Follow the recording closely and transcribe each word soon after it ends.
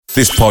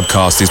This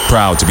podcast is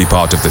proud to be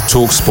part of the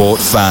TalkSport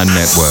Fan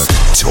Network.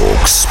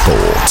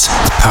 TalkSport.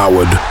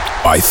 Powered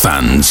by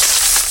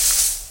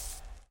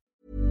fans.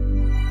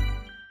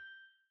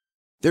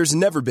 There's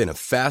never been a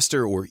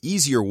faster or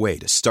easier way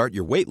to start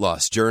your weight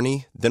loss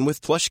journey than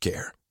with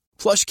PlushCare.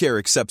 PlushCare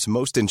accepts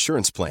most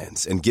insurance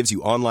plans and gives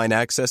you online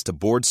access to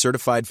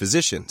board-certified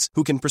physicians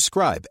who can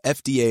prescribe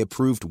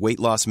FDA-approved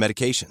weight loss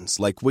medications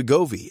like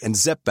Wegovy and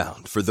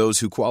Zepbound for those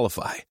who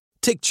qualify.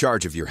 Take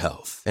charge of your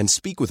health and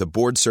speak with a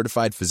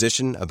board-certified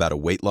physician about a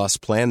weight loss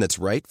plan that's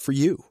right for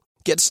you.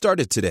 Get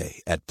started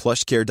today at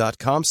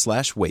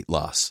plushcare.com/weight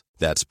loss.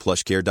 That's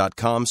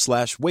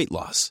plushcare.com/weight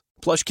loss.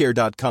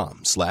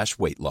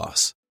 plushcare.com/weight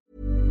loss.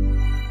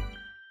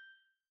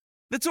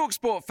 The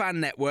TalkSport Fan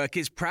Network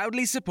is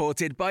proudly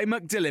supported by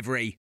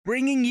McDelivery,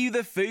 bringing you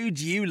the food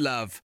you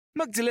love.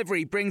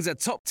 McDelivery brings a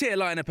top-tier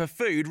lineup of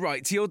food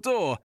right to your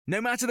door.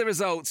 No matter the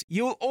result,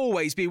 you'll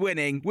always be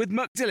winning with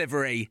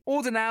McDelivery.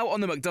 Order now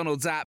on the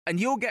McDonald's app and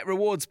you'll get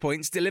rewards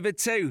points delivered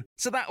too.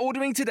 So that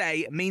ordering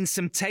today means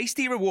some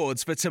tasty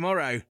rewards for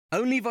tomorrow.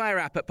 Only via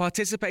app at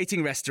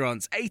participating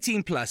restaurants.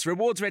 18 plus.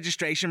 Rewards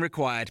registration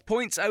required.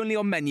 Points only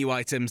on menu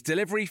items.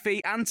 Delivery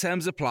fee and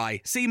terms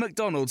apply. See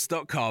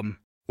mcdonalds.com.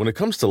 When it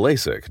comes to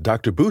LASIK,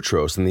 Dr.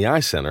 Boutros and the Eye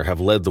Center have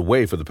led the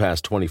way for the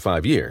past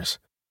 25 years.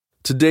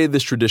 Today,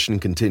 this tradition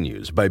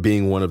continues by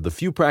being one of the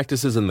few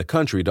practices in the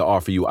country to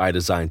offer you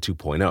iDesign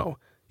 2.0,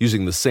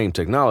 using the same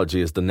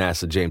technology as the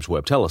NASA James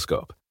Webb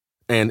Telescope.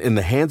 And in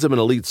the hands of an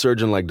elite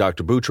surgeon like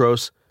Dr.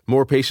 Boutros,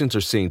 more patients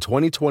are seeing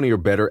 20/20 or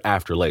better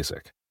after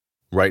LASIK.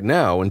 Right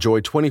now,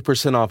 enjoy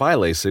 20% off eye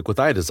LASIK with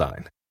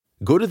iDesign.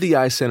 Go to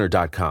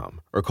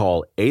theeyecenter.com or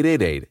call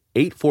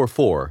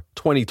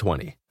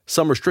 888-844-2020.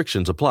 Some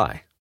restrictions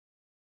apply.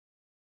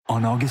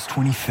 On August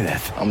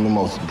 25th, I'm the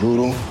most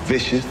brutal,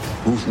 vicious,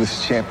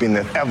 ruthless champion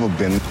that's ever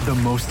been. The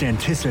most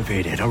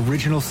anticipated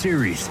original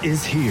series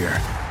is here.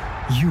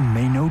 You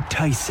may know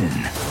Tyson.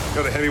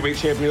 You're the heavyweight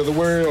champion of the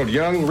world,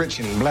 young, rich,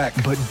 and black.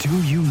 But do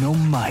you know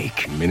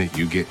Mike? The minute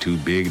you get too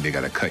big, they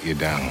gotta cut you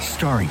down.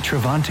 Starring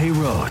Trevante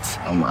Rhodes.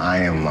 I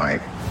am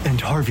Mike. And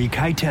Harvey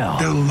Keitel.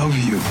 They'll love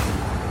you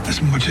as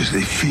much as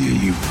they fear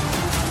you.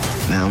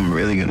 Now I'm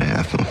really gonna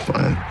have some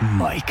fun.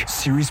 Mike.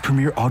 Series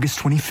premiere August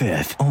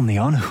 25th. Only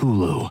on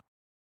Hulu.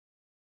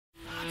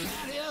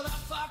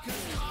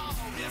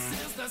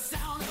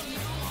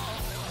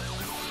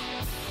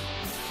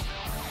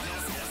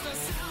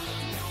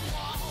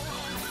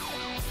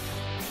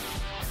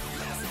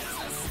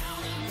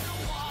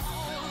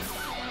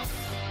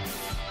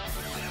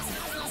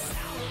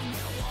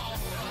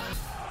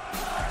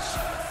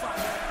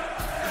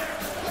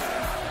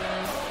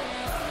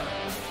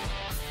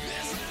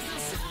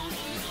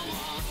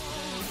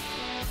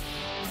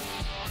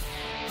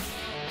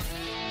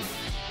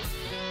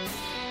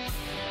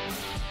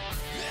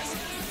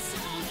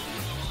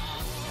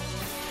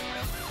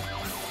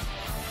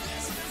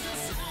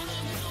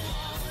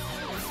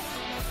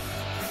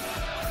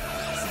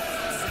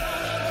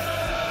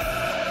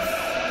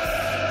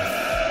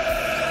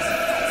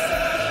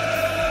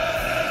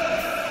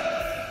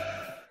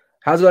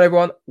 How's it going,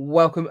 everyone?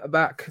 Welcome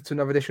back to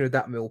another edition of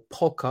That Mill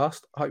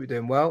podcast. I hope you're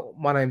doing well.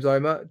 My name's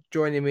Omar.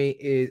 Joining me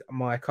is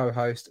my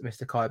co-host,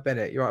 Mr. Kai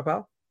Bennett. You all right,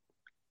 pal?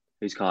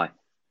 Who's Kai?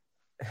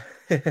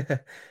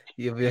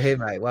 You're here,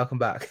 mate. Welcome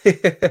back.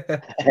 Good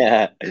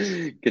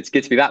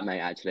to be back, mate,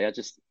 actually. I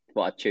just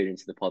thought I'd tune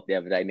into the pod the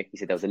other day. Mickey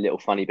said there was a little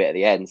funny bit at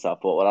the end, so I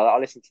thought, well, I'll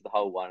listen to the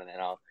whole one and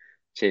then I'll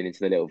tune into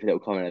the little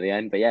comment at the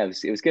end. But yeah,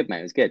 it was good, mate.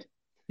 It was good.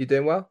 You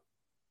doing well?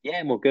 Yeah,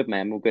 I'm all good,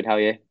 man. I'm all good. How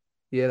are you?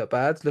 Yeah, not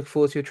bad. Looking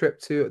forward to your trip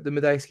to the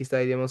Medeski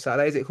Stadium on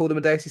Saturday. Is it called the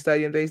Medeski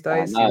Stadium these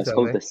days? No, it's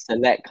called the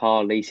Select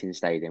Car Leasing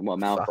Stadium. What a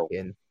mouthful.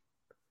 Fucking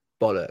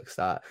bollocks.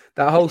 That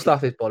whole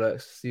stuff is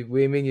bollocks.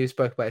 Me and you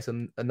spoke about it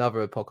on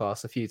another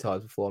podcast a few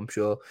times before, I'm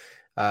sure.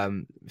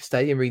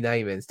 Stadium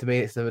renamings. To me,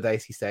 it's the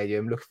Medeski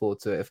Stadium. Looking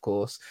forward to it, of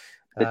course.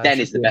 The Den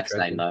is the best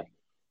name, though.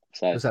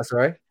 So was that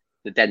sorry?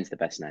 The Den's the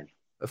best name.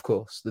 Of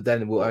course, the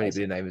Den will only be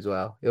the name as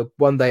well.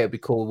 One day it'll be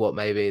called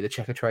maybe the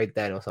Checker Trade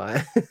Den or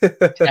something.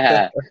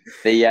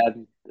 Yeah,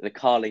 the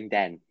Carling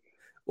Den.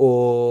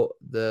 Or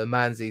the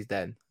Manzies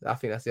Den. I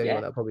think that's the only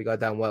one that'll probably go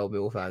down well with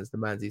Mill fans, the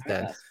Manzies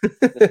Den.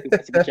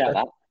 That's a good shout,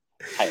 that.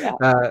 Take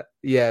that.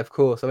 Yeah, of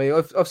course. I mean,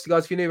 obviously,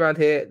 guys, if you're new around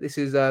here, this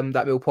is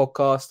That Mill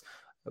podcast.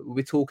 We'll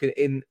be talking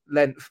in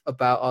length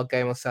about our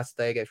game on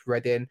Saturday against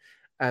Reading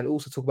and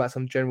also talk about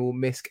some general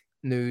MISC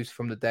news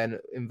from the Den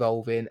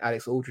involving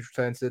Alex Aldridge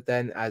returning to the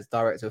Den as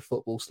Director of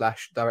Football /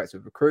 Director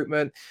of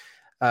Recruitment.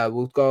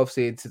 We'll go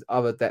obviously into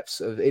other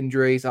depths of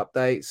injuries,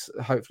 updates,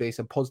 hopefully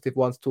some positive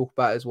ones to talk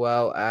about as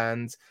well.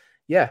 And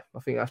yeah, I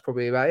think that's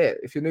probably about it.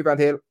 If you're new around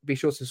here, be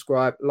sure to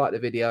subscribe, like the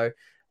video,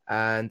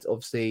 and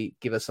obviously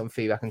give us some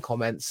feedback and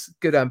comments,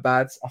 good and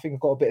bad. I think I've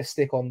got a bit of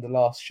stick on the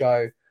last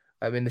show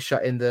in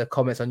the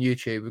comments on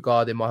YouTube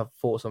regarding my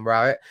thoughts on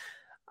Rowett.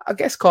 I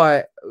guess,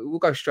 Kai, we'll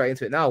go straight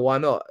into it now. Why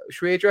not?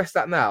 Should we address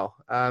that now?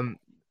 In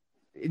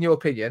your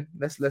opinion,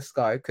 let's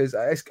go, because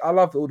I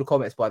love all the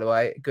comments, by the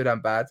way, good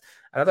and bad,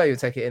 and I don't even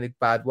take it in a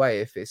bad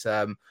way if it's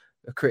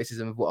a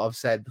criticism of what I've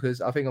said,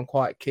 because I think I'm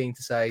quite keen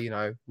to say,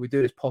 we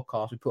do this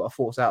podcast, we put our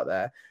thoughts out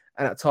there,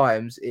 and at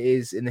times it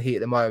is in the heat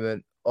of the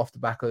moment, off the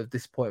back of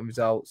disappointing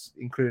results,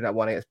 including that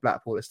one against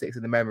Blackpool that sticks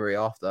in the memory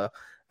after.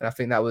 And I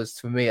think that was,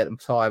 for me at the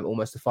time,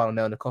 almost the final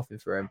nail in the coffin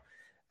for him.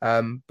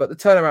 But the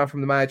turnaround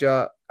from the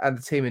manager and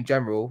the team in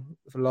general,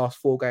 for the last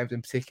 4 games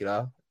in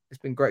particular, it's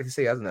been great to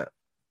see, hasn't it?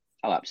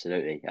 Oh,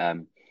 absolutely.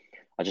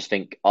 I just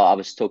think I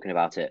was talking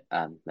about it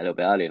a little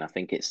bit earlier, and I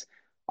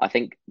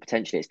think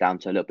potentially it's down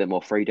to a little bit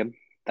more freedom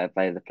that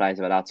the players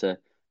have allowed to,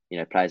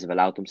 players have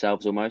allowed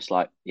themselves almost,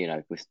 like,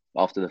 with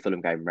after the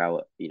Fulham game,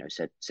 Raul,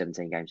 said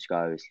 17 games to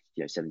go,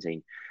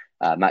 17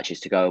 matches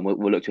to go, and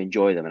we'll look to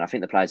enjoy them. And I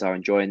think the players are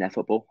enjoying their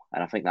football,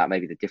 and I think that may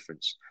be the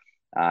difference.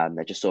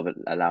 They're just sort of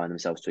allowing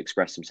themselves to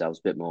express themselves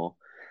a bit more,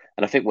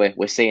 and I think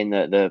we're seeing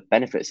the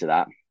benefits of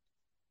that.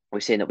 We're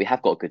seeing that we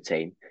have got a good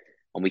team,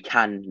 and we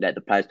can let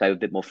the players play with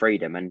a bit more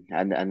freedom,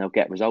 and they'll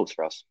get results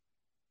for us.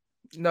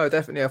 No,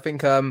 definitely. I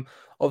think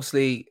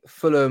obviously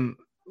Fulham,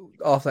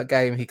 after that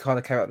game, he kind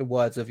of came out the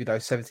words of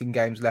 17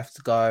 games left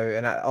to go,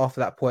 and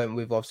after that point,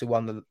 we've obviously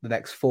won the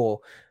next 4,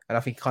 and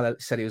I think he kind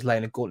of said he was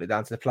laying a gauntlet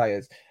down to the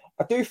players.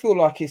 I do feel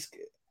like I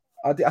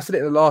said it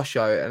in the last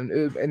show,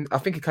 and I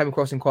think it came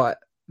across in quite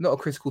not a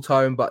critical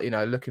tone, but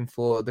looking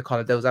for the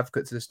kind of devil's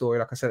advocate to the story,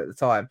 like I said at the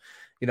time.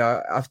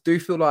 I do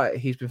feel like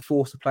he's been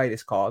forced to play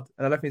this card,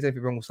 and I don't think there's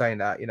anything wrong with saying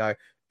that.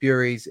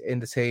 Bury's in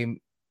the team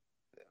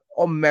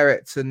on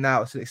merit to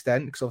now to an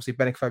extent, because obviously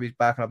Bennett Kobe's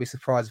back, and I'll be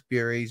surprised if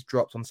Bury's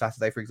dropped on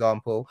Saturday, for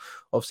example.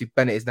 Obviously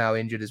Bennett is now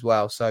injured as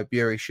well, so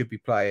Bury should be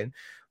playing.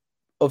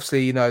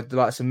 Obviously, the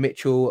likes of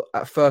Mitchell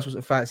at first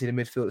wasn't fancy in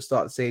the midfield at the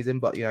start of the season,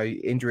 but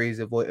injuries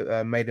have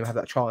made him have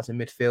that chance in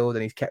midfield,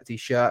 and he's kept his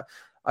shirt.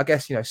 I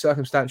guess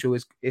circumstantial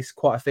is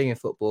quite a thing in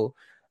football,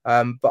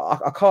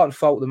 but I can't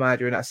fault the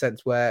manager in that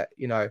sense where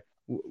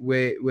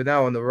we're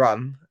now on the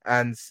run,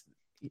 and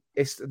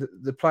it's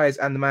the players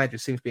and the manager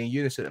seem to be in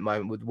unison at the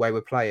moment with the way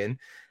we're playing.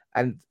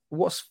 And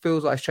what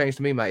feels like has changed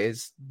to me, mate,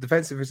 is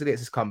defensive resilience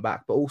has come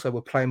back, but also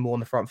we're playing more on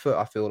the front foot,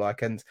 I feel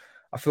like. And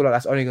I feel like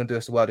that's only going to do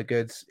us a world of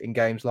good in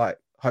games like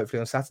hopefully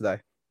on Saturday.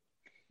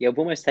 Yeah, we've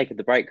almost taken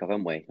the break off,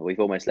 haven't we?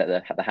 We've almost let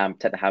take the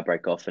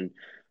handbrake off and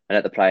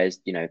let the players,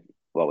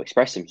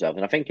 express themselves.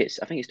 And I think it's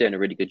doing a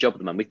really good job at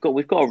the moment.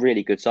 We've got a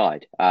really good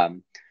side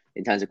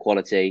in terms of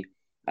quality,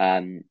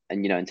 and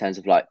in terms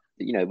of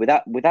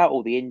without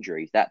all the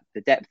injuries, that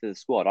the depth of the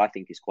squad I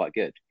think is quite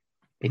good.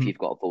 If you've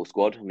got a full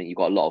squad, I mean, you've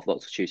got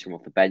lots to choose from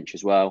off the bench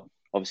as well.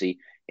 Obviously,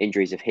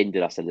 injuries have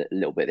hindered us a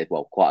little bit.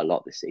 Well, quite a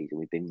lot this season.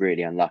 We've been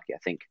really unlucky. I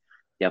think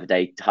the other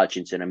day,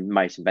 Hutchinson and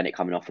Mason Bennett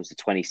coming off was the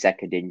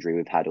 22nd injury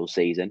we've had all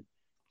season.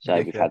 So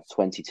we've had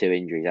 22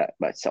 injuries.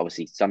 But it's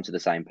obviously some to the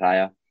same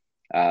player,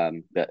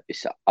 but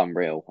it's an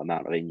unreal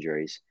amount of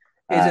injuries.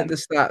 Isn't the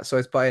stat, so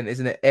it's playing,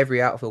 isn't it?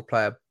 Every outfield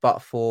player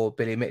but for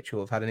Billy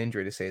Mitchell have had an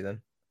injury this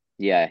season.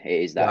 Yeah,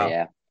 it is that. Wow.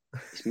 Yeah,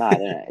 it's mad,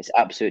 isn't it? It's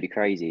absolutely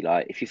crazy.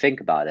 Like, if you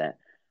think about it,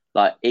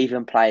 like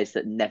even players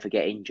that never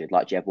get injured,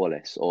 like Jeb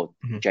Wallace or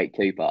Jake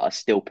Cooper, are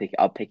still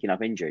picking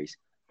up injuries.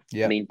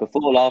 Yeah, I mean,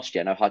 before last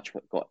year, I know Hutch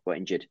got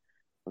injured,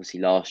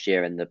 obviously last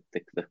year, and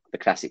the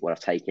classic one of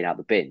taking out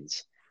the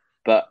bins.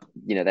 But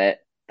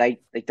they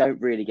don't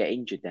really get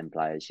injured. Them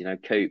players,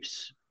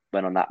 Coops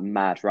went on that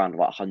mad run of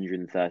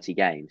 130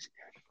 games.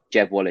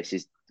 Jeb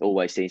Wallace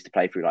always seems to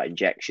play through like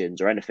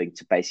injections or anything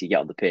to basically get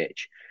on the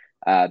pitch.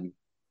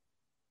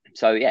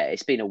 So yeah,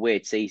 it's been a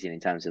weird season in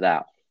terms of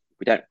that.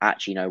 We don't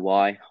actually know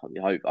why.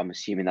 I'm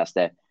assuming that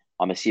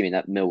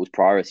Millwall's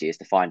priority is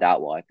to find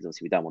out why, because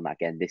obviously we don't want that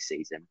again this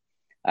season.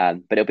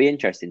 But it'll be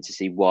interesting to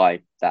see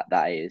why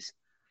that is,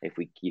 if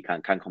you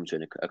can come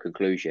to a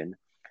conclusion.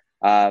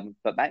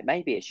 But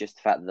maybe it's just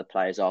the fact that the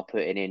players are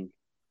putting in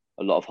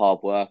a lot of hard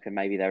work, and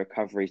maybe their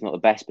recovery is not the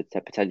best,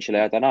 but potentially,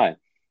 I don't know.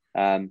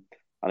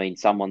 I mean,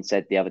 someone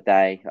said the other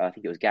day, I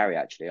think it was Gary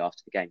actually,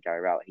 after the game, Gary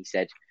Rowett, he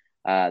said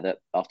that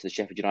after the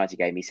Sheffield United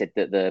game, he said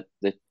that the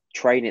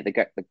training,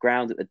 the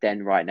ground at the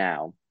Den right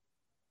now,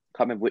 I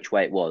can't remember which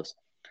way it was,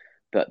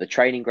 but the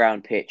training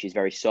ground pitch is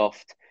very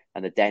soft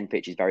and the Den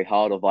pitch is very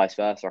hard, or vice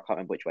versa. I can't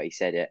remember which way he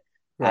said it.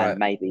 Right. And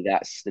maybe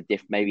that's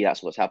maybe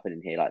that's what's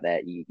happening here. Like,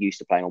 they're used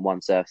to playing on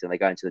one surface and they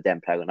go into the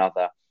Den, play on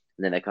another,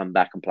 and then they come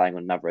back and playing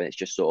on another, and it's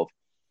just sort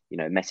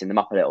of, messing them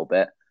up a little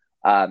bit.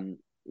 And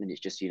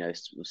it's just,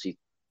 obviously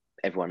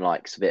everyone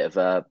likes a bit of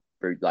a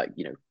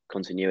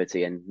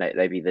continuity, and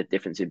maybe the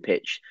difference in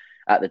pitch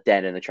at the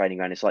Den and the training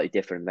ground is slightly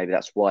different. Maybe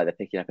that's why they're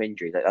picking up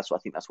injuries. That's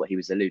what he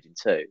was alluding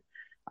to.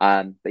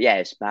 But yeah,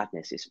 it's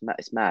madness.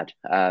 It's mad.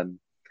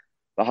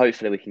 But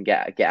hopefully we can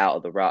get out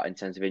of the rut in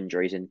terms of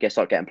injuries and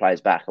start getting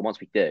players back. And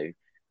once we do, I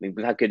mean,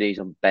 we've had good news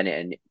on Bennett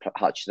and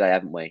Hutch today,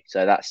 haven't we?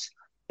 So that's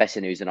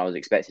better news than I was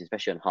expecting,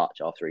 especially on Hutch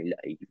after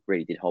he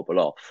really did hobble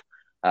off.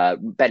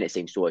 Bennett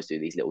seems to always do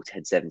these little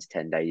 7 to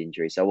 10 day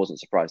injuries, so I wasn't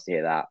surprised to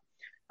hear that.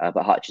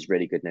 But Hutch is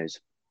really good news.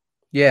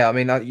 Yeah, I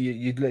mean,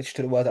 you literally took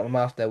the word out of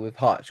my mouth there with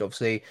Hutch.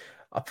 Obviously,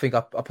 I think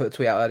I put a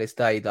tweet out earlier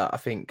today that I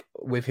think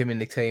with him in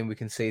the team, we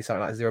can see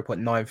something like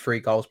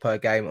 0.93 goals per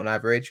game on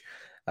average.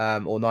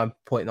 or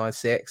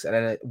 9.96. And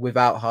then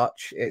without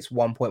Hutch, it's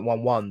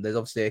 1.11. There's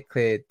obviously a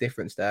clear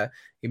difference there.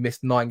 He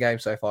missed 9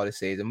 games so far this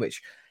season,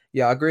 which,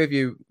 yeah, I agree with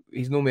you.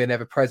 He's normally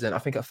never present. I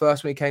think at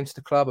first when he came to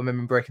the club, I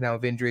remember him breaking down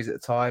with injuries at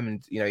the time,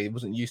 and he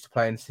wasn't used to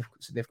playing a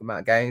significant amount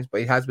of games,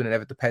 but he has been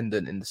ever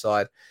dependent in the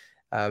side.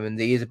 And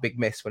he is a big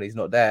miss when he's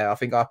not there. I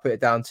think I put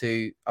it down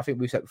to, I think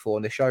we said before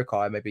on the show,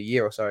 Kai, maybe a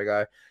year or so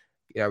ago,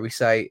 we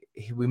say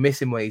we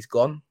miss him when he's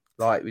gone.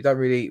 Like, we don't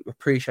really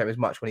appreciate him as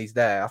much when he's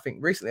there. I think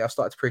recently I've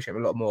started to appreciate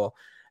him a lot more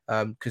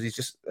because he's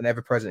just an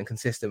ever-present and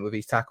consistent with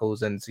his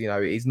tackles, and,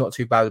 he's not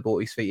too bad with the ball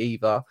at his feet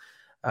either.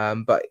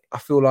 But I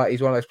feel like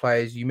he's one of those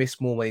players you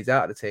miss more when he's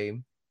out of the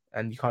team,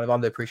 and you kind of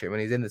underappreciate him when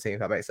he's in the team, if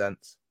that makes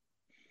sense.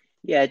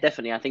 Yeah,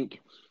 definitely. I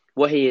think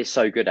what he is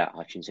so good at,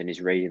 Hutchinson,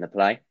 is reading the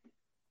play.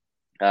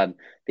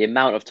 The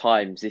amount of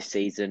times this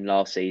season,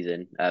 last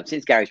season,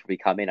 since Gary's probably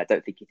come in, I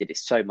don't think he did it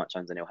so much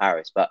under Neil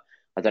Harris, but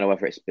I don't know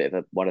whether it's a bit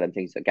of one of them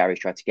things that Gary's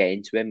tried to get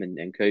into him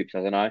and Coops,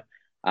 I don't know.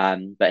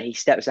 But he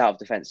steps out of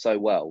defence so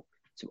well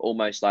to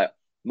almost like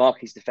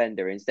mark his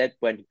defender. Instead,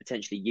 when he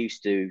potentially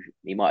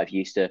he might have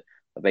used to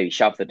maybe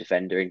shove the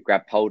defender and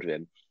grab hold of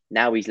him.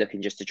 Now he's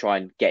looking just to try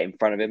and get in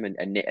front of him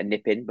and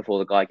nip in before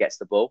the guy gets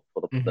the ball,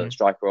 or the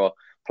striker or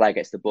player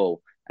gets the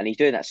ball. And he's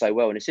doing that so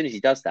well. And as soon as he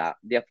does that,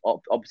 the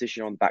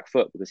opposition are on the back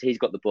foot because he's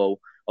got the ball.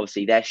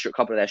 Obviously, a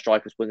couple of their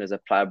strikers, wingers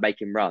are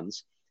making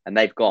runs, and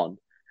they've gone.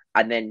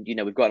 And then,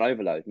 we've got an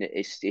overload, and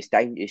it's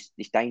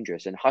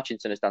dangerous. And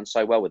Hutchinson has done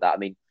so well with that. I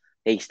mean,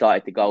 he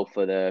started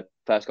the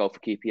first goal for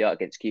QPR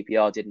against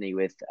QPR, didn't he,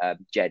 with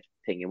Jed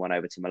pinging one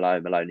over to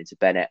Malone into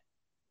Bennett.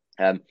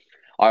 I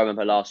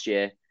remember last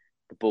year,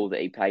 the ball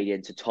that he played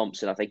into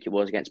Thompson, I think it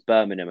was against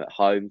Birmingham at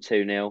home,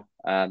 2-0.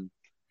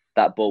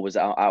 That ball was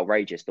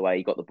outrageous, the way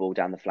he got the ball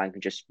down the flank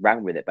and just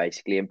ran with it,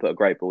 basically, and put a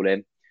great ball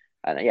in.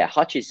 And yeah,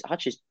 Hutch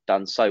has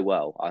done so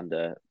well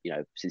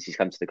since he's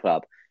come to the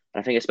club.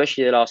 And I think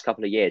especially the last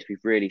couple of years,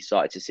 we've really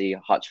started to see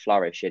Hutch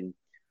flourish. And,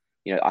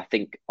 I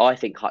think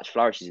Hutch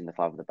flourishes in the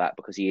 5 at the back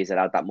because he has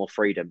allowed that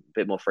a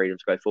bit more freedom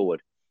to go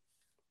forward.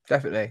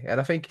 Definitely. And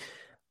I think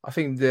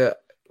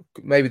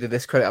maybe the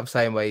discredit I'm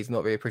saying where he's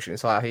not really appreciating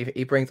his hire,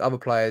 he brings other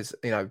players,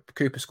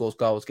 Cooper scores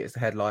goals, gets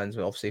the headlines,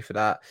 obviously for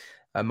that.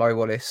 Murray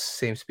Wallace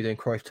seems to be doing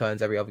Cruyff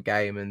turns every other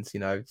game and,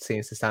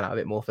 seems to stand out a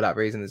bit more for that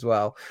reason as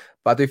well.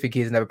 But I do think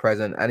he's never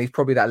present, and he's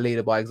probably that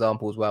leader by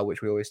example as well,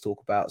 which we always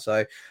talk about.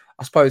 So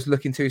I suppose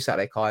looking to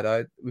Saturday,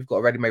 Kaido, we've got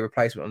a ready-made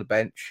replacement on the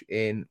bench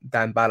in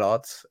Dan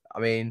Ballard. I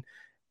mean,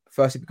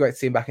 first, it'd be great to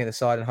see him back in the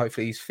side, and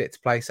hopefully he's fit to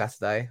play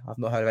Saturday. I've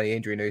not heard of any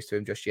injury news to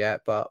him just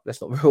yet, but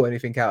let's not rule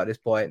anything out at this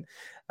point.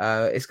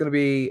 It's going to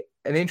be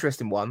an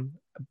interesting one,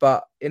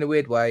 but in a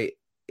weird way,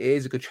 it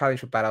is a good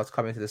challenge for Ballard to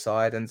come into the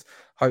side, and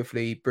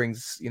hopefully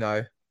brings,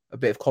 a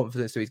bit of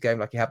confidence to his game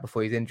like he had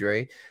before his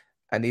injury.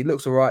 And he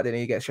looks all right. Then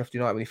he gets Sheffield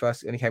United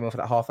when he came on for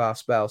that half-hour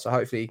spell. So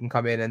hopefully he can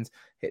come in and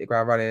hit the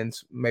ground running, and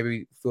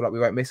maybe feel like we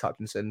won't miss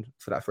Hutchinson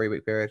for that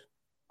 3-week period.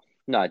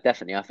 No,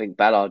 definitely. I think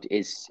Ballard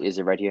is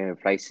a ready-made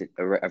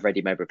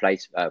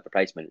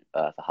replacement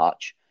for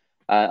Hutch.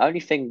 Only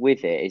thing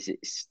with it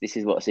is this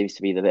is what seems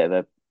to be the bit of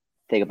a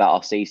thing about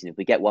our season. If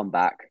we get one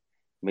back,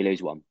 we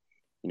lose one.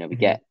 We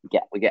get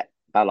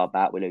Ballard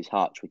back, we lose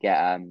Hutch. We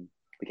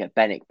get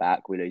Bennett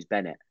back, we lose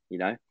Bennett.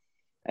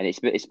 And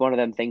it's one of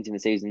them things in the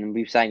season. And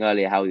we were saying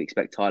earlier how we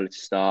expect Tyler to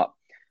start.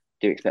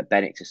 Do expect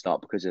Bennett to start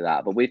because of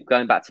that. But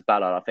going back to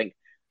Ballard, I think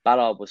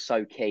Ballard was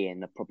so key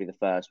in probably the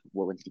first.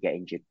 When did he get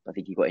injured? I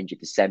think he got injured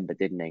December,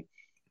 didn't he?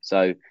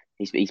 So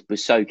he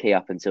was so key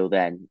up until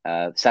then.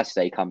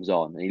 Saturday comes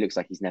on, and he looks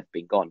like he's never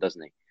been gone,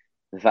 doesn't he?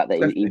 The fact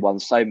that he won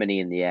so many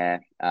in the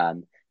air,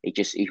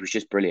 he was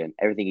just brilliant.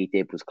 Everything he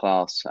did was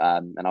class,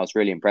 and I was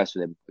really impressed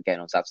with him again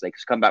on Saturday.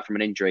 Because come back from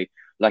an injury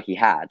like he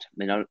had, I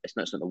mean, it's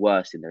not the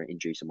worst in their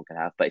injury someone can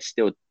have, but it's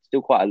still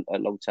quite a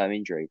long-term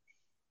injury.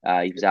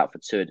 He was out for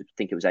 2, I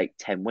think it was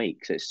 8-10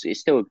 weeks. So it's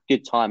still a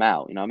good time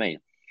out, you know what I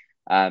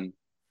mean?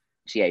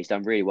 So yeah, he's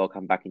done really well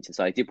coming back into the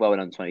side. He did well in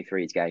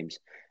under-23s games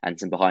and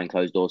some behind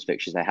closed doors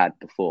fixtures they had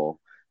before,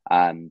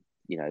 when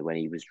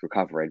he was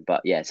recovering.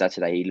 But yeah,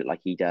 Saturday he looked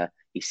like he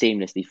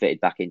seamlessly fitted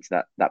back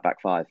into that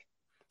back 5.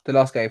 The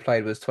last game he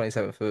played was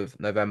 27th of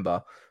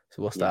November.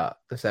 So what's that?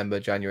 December,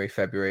 January,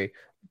 February,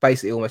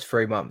 basically almost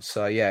 3 months.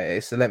 So yeah,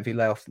 it's a lengthy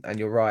layoff, and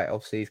you're right.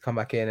 Obviously, he's come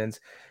back in and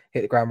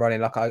hit the ground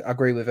running, like I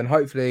agree with, and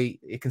hopefully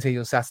it continues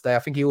on Saturday. I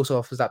think he also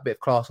offers that bit of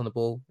class on the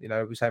ball.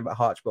 We're saying about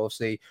Hutch, but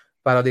obviously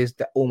Ballard is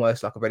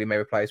almost like a ready-made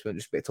replacement,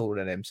 just a bit taller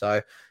than him.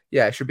 So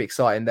yeah, it should be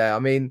exciting there. I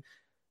mean,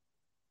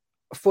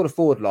 for the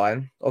forward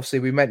line, obviously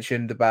we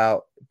mentioned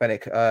about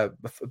Bennett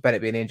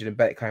being injured and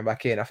Bennett coming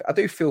back in. I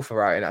do feel for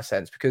Wright in that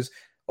sense, because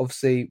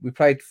obviously we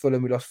played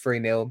Fulham, we lost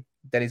 3-0.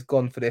 Then he's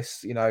gone for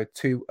this,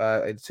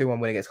 2-1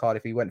 win against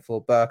Cardiff. He went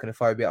for Burke and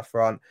Afobe up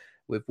front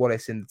with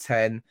Wallace in the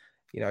 10,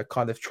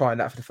 kind of trying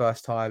that for the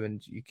first time.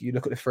 And you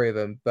look at the 3 of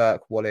them,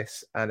 Burke,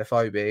 Wallace and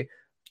Afobe,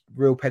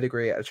 real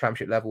pedigree at the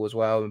championship level as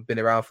well, and been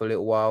around for a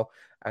little while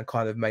and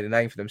kind of made a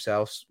name for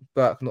themselves.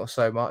 Burke, not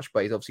so much,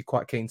 but he's obviously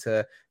quite keen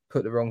to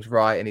put the wrongs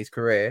right in his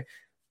career.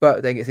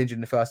 Burke then gets injured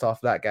in the first half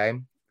of that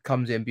game.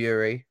 Comes in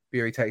Bury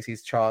takes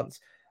his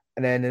chance.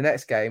 And then the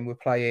next game, we're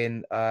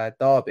playing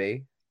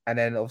Derby. And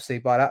then obviously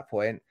by that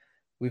point,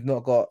 we've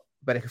not got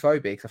Benik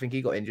Afobe because I think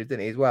he got injured,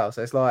 didn't he, as well?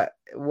 So it's like,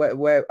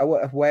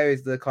 where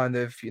is the kind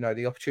of,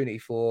 the opportunity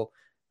for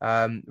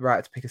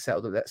Wright to pick a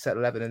settled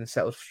 11 and a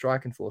settled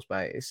striking force,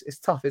 mate? It's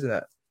tough, isn't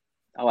it?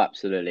 Oh,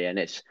 absolutely. And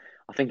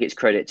I think it's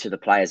credit to the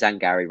players and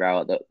Gary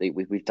Rowett that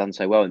we've done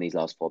so well in these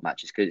last 4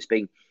 matches, because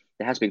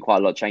there has been quite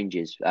a lot of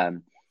changes.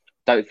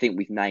 Don't think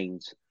we've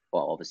named,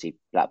 well, obviously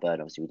Blackburn,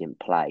 obviously we didn't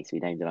play, so we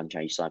named an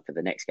unchanged side for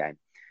the next game.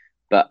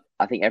 But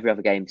I think every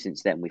other game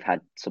since then, we've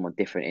had someone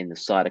different in the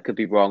side. I could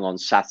be wrong on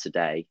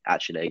Saturday,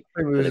 actually.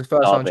 I think it was the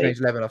first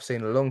unchanged 11 I've seen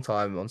in a long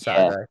time on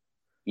Saturday.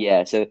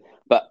 Yeah. So,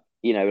 but,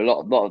 a lot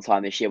of the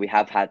time this year, we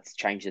have had to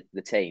change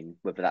the team,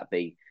 whether that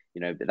be,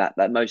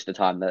 that most of the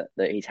time that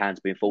his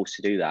hand's been forced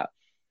to do that.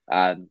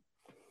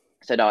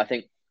 So no, I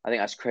think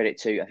that's credit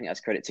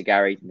to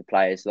Gary and the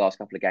players. The last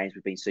couple of games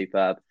we've been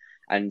superb,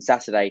 and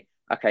Saturday,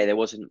 okay, there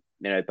wasn't,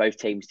 both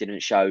teams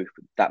didn't show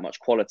that much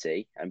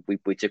quality, and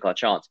we took our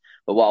chance.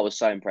 But what I was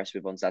so impressed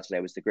with on Saturday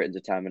was the grit and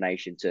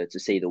determination to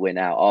see the win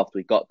out after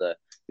we got the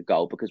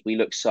goal, because we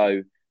looked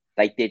so.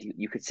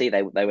 You could see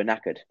they were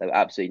knackered. They were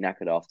absolutely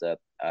knackered after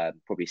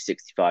probably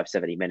 65,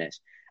 70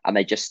 minutes. And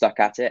they just stuck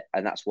at it.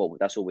 And that's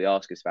all we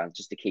ask as fans,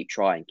 just to keep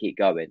trying, keep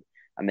going.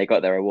 And they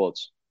got their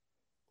rewards.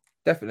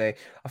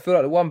 Definitely. I feel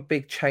like the one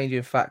big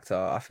changing factor,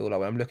 I feel like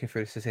when I'm looking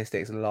through the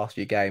statistics in the last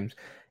few games,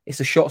 it's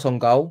the shots on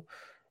goal.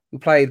 We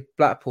played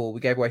Blackpool,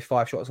 we gave away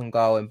 5 shots on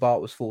goal, and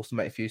Bart was forced to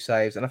make a few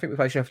saves. And I think we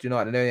played Sheffield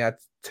United and they only had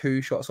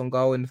 2 shots on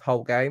goal in the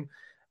whole game.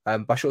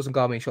 By shots on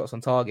goal, I mean shots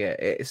on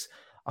target.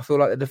 I feel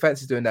like the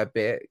defence is doing their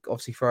bit,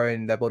 obviously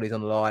throwing their bodies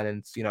on the line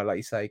and, like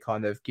you say,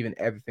 kind of giving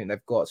everything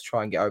they've got to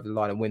try and get over the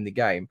line and win the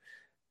game.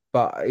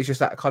 But it's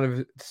just that kind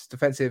of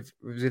defensive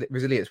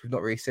resilience we've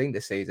not really seen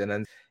this season.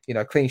 And,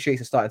 clean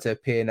sheets are starting to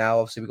appear now.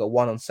 Obviously, we've got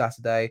 1 on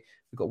Saturday.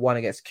 We've got 1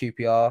 against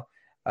QPR.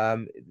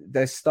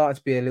 There's starting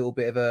to be a little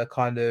bit of a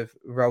kind of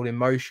rolling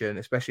motion,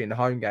 especially in the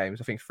home games.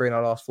 I think 3 in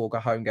our last 4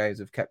 home games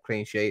have kept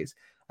clean sheets.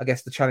 I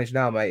guess the challenge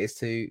now, mate, is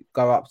to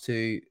go up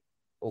to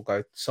or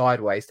go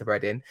sideways to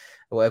Reading,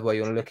 or whatever way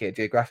you want to look at it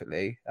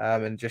geographically,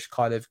 and just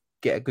kind of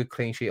get a good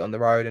clean sheet on the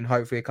road and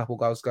hopefully a couple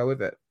goals go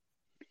with it.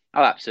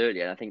 Oh,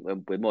 absolutely. And I think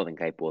we're more than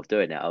capable of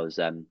doing it. I was,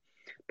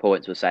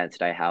 Points was saying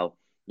today how,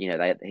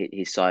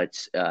 his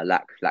side's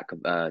lack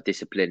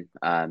discipline,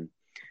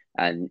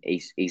 and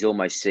he's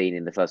almost seen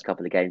in the first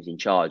couple of games in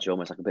charge,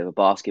 almost like a bit of a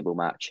basketball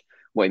match.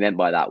 What he meant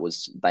by that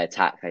was they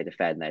attack, they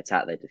defend, they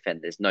attack, they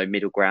defend. There's no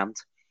middle ground.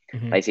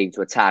 Mm-hmm. They seem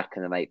to attack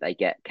and then they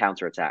get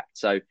counter-attacked.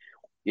 So,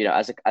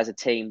 as a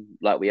team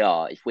like we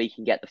are, if we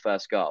can get the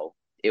first goal,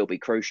 it'll be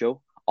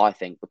crucial, I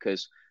think,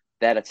 because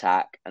they'll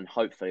attack and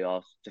hopefully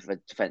our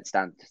defence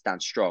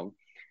stand strong.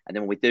 And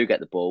then when we do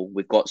get the ball,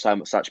 we've got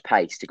such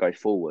pace to go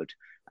forward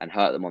and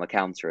hurt them on the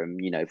counter. And,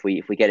 if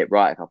we get it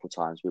right a couple of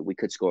times, we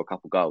could score a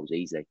couple of goals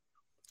easy.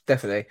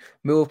 Definitely.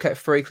 Mill have kept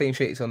 3 clean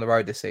sheets on the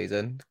road this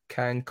season.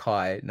 Can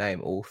Kai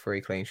name all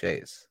 3 clean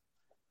sheets?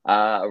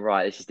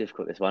 Right, this is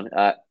difficult, this one.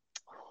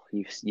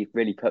 You've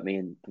really put me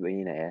in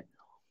it here.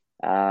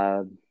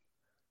 And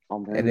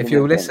if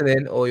you're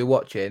listening or you're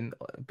watching,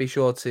 be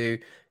sure to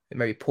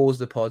maybe pause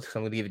the pod, because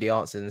I'm going to give you the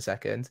answers in a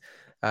second,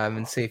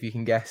 and see if you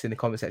can guess in the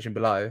comment section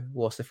below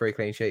what's the 3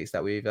 clean sheets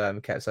that we've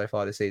kept so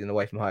far this season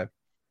away from home.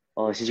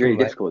 Oh, this is really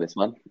difficult, this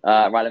one.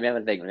 Right, let me have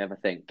a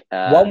think.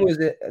 One was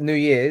New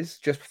Year's,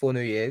 just before New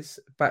Year's,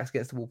 backs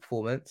against the wall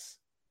performance.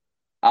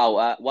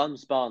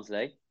 One's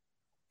Barnsley.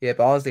 Yeah,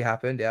 Barnsley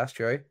happened. Yeah, that's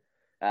true.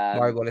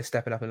 Murray Wallace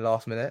stepping up in the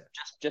last minute.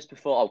 Just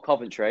before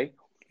Coventry.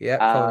 Yeah,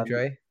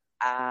 Coventry.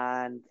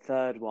 And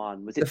third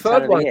one, was it the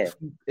third one?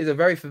 Is a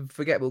very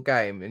forgettable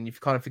game, and you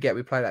kind of forget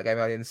we played that game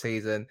early in the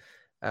season,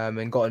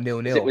 and got a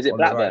 0-0. Was it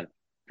Blackburn?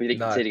 We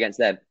didn't concede against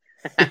them.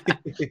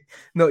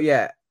 Not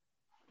yet.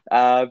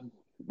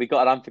 We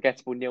got an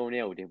unforgettable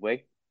 0-0, did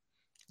we?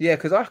 Yeah,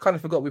 because I kind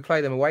of forgot we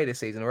played them away this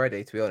season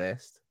already, to be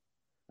honest.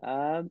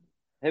 Who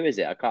is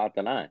it? I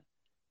don't know.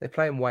 They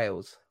play in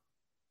Wales.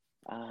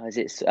 Is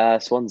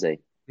it Swansea?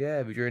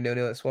 Yeah, we drew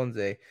 0-0 at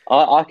Swansea.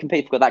 I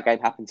completely forgot that game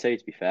happened too,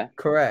 to be fair.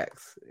 Correct.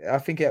 I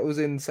think it was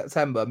in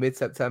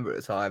mid-September at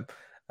the time.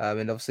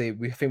 And obviously,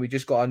 we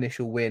just got our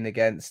initial win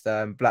against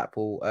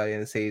Blackpool early in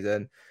the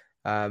season.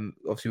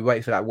 Obviously, we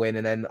waited for that win,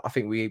 and then I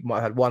think we might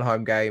have had one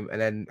home game and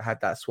then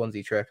had that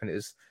Swansea trip, and it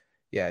was,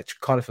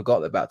 kind of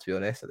forgot about, to be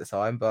honest, at the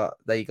time. But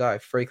there you go,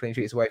 3 clean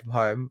sheets away from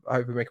home. I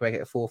hope we can make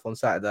it a 4th on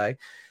Saturday,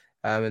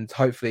 and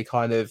hopefully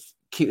kind of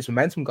keep this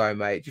momentum going,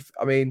 mate.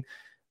 I mean,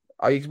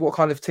 what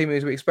kind of team are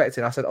we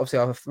expecting? I said, obviously,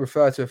 I'll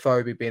refer to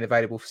Afobe being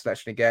available for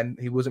selection again.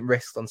 He wasn't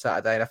risked on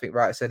Saturday, and I think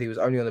Wright said he was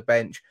only on the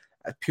bench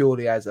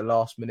purely as a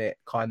last-minute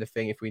kind of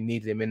thing if we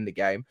needed him in the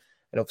game.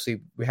 And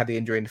obviously, we had the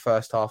injury in the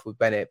first half with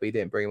Bennett, but he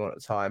didn't bring him on at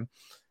the time.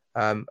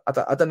 I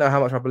don't know how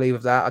much I believe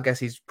of that. I guess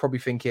he's probably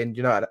thinking,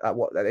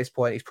 at this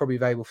point, he's probably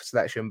available for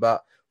selection,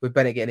 but with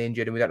Bennett getting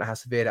injured and we don't know how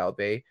severe that will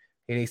be,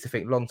 he needs to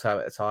think long-term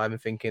at the time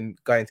and thinking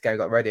going into games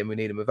like Reading, we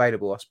need him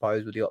available, I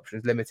suppose, with the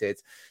options limited.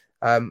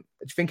 Do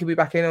you think he'll be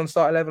back in on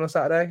start 11 on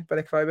Saturday,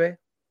 Benik Afobe?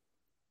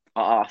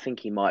 I think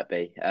he might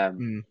be.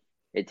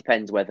 It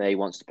depends whether he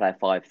wants to play a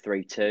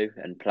 5-3-2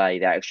 and play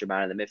the extra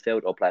man in the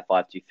midfield, or play a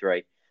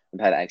 5-2-3 and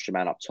play that extra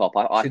man up top.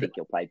 I think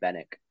he'll play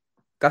Bennett.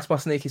 That's my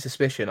sneaky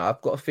suspicion.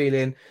 I've got a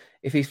feeling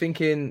if he's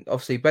thinking,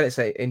 obviously Bennett's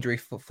injury,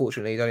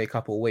 fortunately, he's only a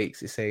couple of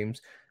weeks, it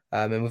seems.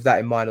 And with that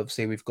in mind,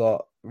 obviously we've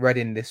got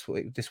Reading this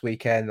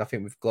weekend. I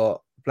think we've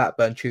got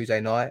Blackburn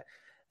Tuesday night,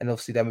 and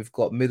obviously then we've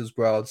got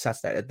Middlesbrough on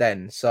Saturday at the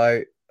Den.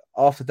 So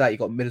after that, you've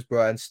got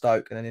Middlesbrough and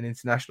Stoke, and then an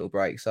international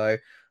break. So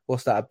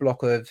what's that? A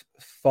block of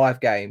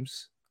 5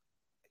 games.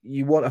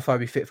 You want to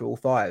be fit for all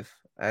 5,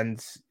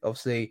 and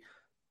obviously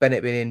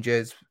Bennett being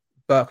injured,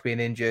 Burke being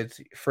injured,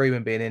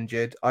 Freeman being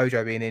injured,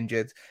 Ojo being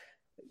injured,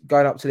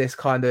 going up to this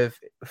kind of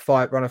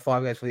run of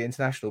 5 games for the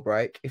international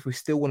break. If we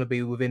still want to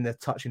be within the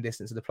touching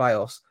distance of the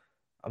playoffs,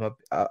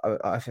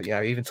 I think,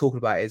 even talking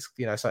about it is,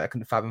 something I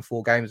couldn't fathom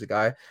 4 games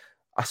ago.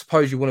 I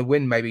suppose you want to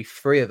win maybe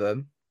 3 of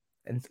them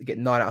and get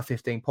 9 out of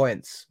 15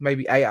 points,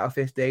 maybe 8 out of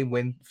 15,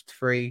 win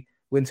 3,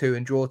 win 2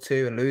 and draw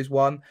 2 and lose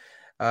 1.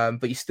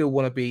 But you still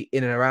want to be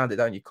in and around it,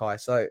 don't you, Kai?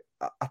 So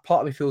a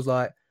part of me feels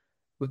like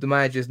with the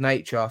manager's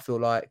nature, I feel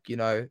like,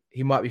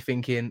 he might be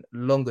thinking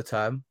longer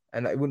term.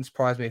 And it wouldn't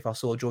surprise me if I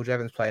saw George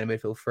Evans playing a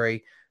midfield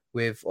 3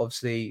 with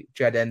obviously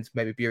Jed and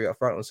maybe Bury up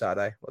front on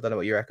Saturday. I don't know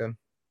what you reckon.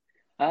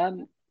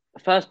 The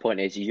first point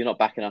is you're not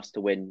backing us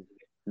to win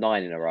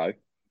 9 in a row.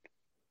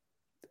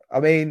 I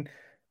mean,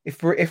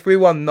 if we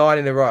won 9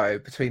 in a row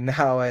between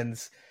now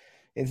and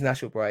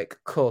international break,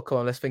 cool, come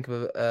on, let's think of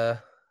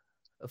a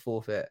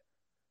forfeit.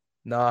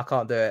 No, I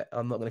can't do it.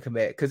 I'm not going to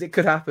commit because it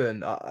could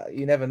happen.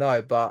 You never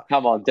know. But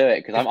come on, do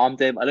it, because I'm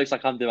doing. It looks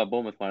like I'm doing my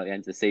Bournemouth one at the end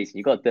of the season.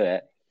 You got to do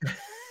it.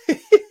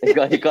 you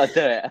got to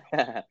do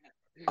it.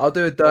 I'll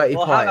do a dirty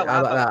pint. How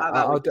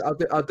about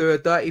that? I'll do a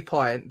dirty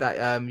pint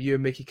that you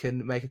and Mickey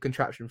can make a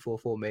contraption for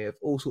me of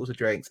all sorts of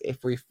drinks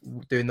if we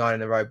do 9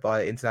 in a row by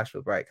the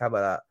international break. How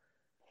about that?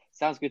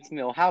 Sounds good to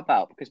me. Or how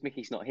about, because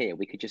Mickey's not here,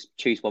 we could just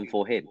choose one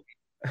for him.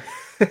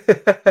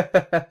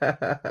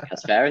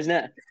 That's fair, isn't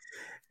it?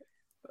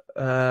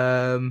 What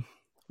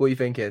are you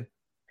thinking?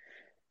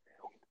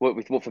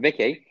 What for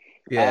Mickey?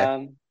 Yeah. I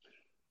don't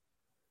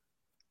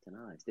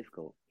know. It's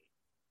difficult.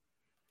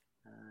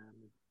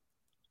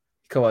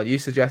 Come on, you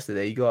suggested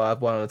it. You got to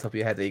have one on the top of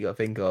your head that you got to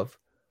think of.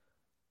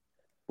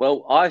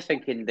 Well, I was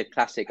thinking the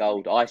classic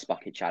old ice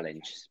bucket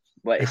challenge.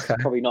 Well, it's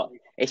probably not.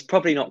 It's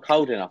probably not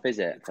cold enough, is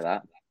it, for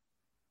that?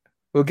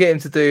 We'll get him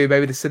to do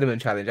maybe the cinnamon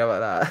challenge. How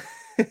about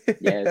that?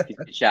 Yeah,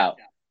 good shout.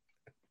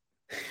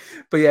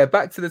 But yeah,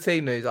 back to the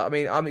team news. I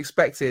mean, I'm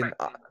expecting.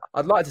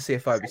 I'd like to see a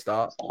Phobie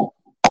start.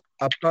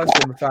 I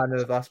personally am a fan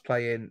of us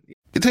playing.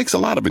 It takes a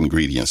lot of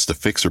ingredients to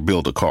fix or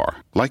build a car,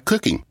 like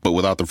cooking, but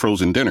without the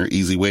frozen dinner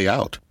easy way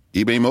out.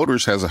 eBay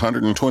Motors has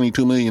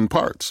 122 million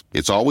parts.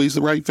 It's always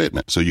the right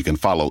fitment, so you can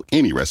follow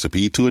any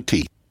recipe to a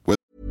T.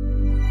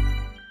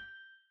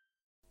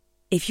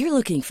 If you're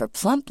looking for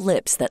plump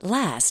lips that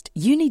last,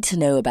 you need to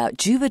know about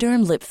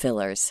Juvederm lip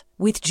fillers.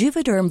 With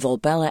Juvederm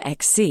Volbella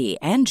XC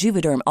and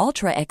Juvederm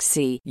Ultra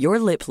XC, your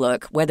lip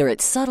look, whether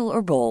it's subtle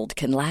or bold,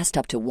 can last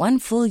up to 1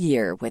 full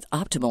year with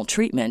optimal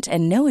treatment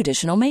and no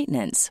additional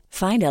maintenance.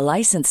 Find a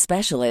licensed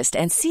specialist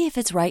and see if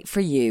it's right for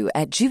you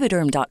at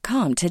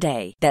Juvederm.com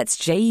today. That's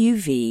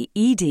JUVEDERM.com.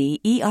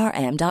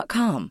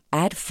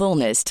 Add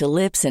fullness to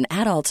lips in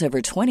adults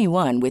over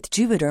 21 with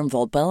Juvederm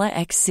Volbella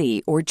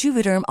XC or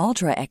Juvederm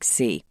Ultra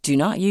XC. Do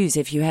not use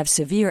if you have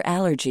severe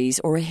allergies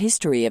or a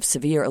history of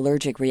severe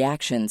allergic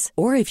reactions,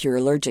 or if you're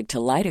allergic to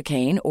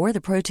lidocaine or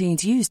the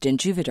proteins used in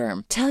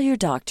Juvederm. Tell your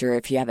doctor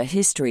if you have a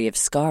history of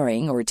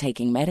scarring or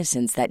taking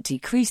medicines that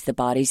decrease the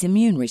body's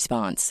immune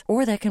response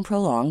or that can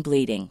prolong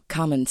bleeding.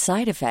 Common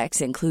side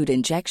effects include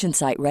injection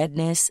site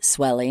redness,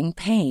 swelling,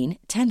 pain,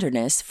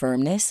 tenderness,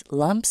 firmness,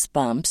 lumps,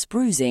 bumps,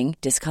 bruising,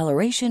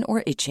 discoloration,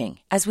 or itching.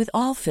 As with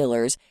all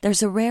fillers,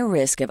 there's a rare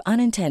risk of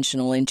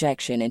unintentional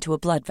injection into a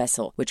blood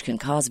vessel, which can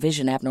cause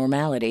vision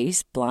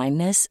abnormalities,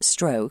 blindness,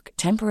 stroke,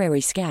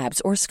 temporary scabs,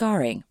 or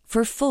scarring.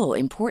 For full,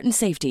 important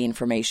safety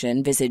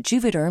information, visit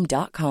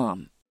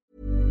Juvederm.com.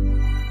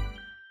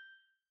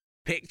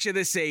 Picture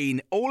the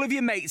scene. All of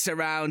your mates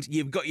around,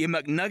 you've got your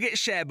McNugget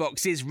share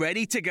boxes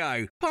ready to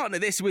go. Partner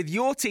this with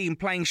your team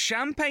playing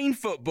champagne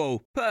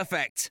football.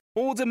 Perfect.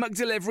 Order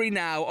McDelivery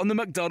now on the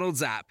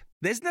McDonald's app.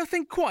 There's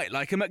nothing quite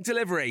like a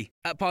McDelivery.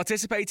 At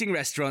participating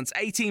restaurants,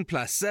 18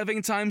 plus,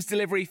 serving times,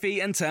 delivery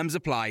fee and terms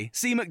apply.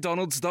 See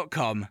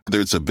mcdonalds.com.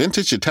 Whether it's a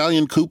vintage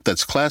Italian coupe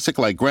that's classic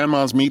like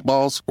Grandma's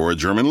meatballs or a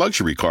German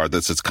luxury car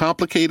that's as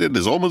complicated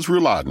as Oma's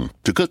rouladen,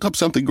 to cook up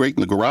something great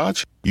in the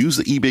garage, use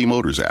the eBay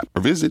Motors app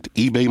or visit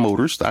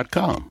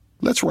ebaymotors.com.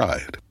 Let's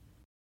ride.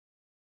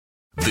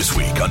 This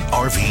week on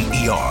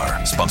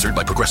RVER, sponsored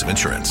by Progressive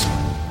Insurance.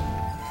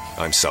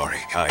 I'm sorry,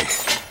 I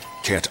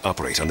can't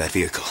operate on that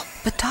vehicle.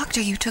 But doctor,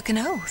 you took an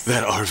oath.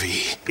 That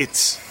RV,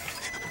 it's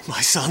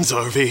my son's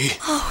RV.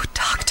 Oh,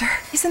 doctor,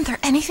 isn't there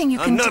anything you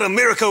can do? I'm not a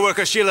miracle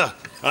worker, Sheila.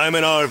 I'm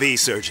an RV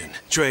surgeon,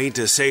 trained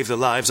to save the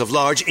lives of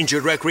large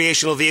injured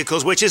recreational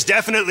vehicles, which is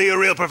definitely a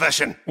real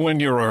profession. When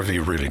your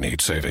RV really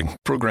needs saving,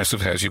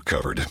 Progressive has you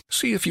covered.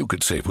 See if you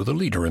could save with a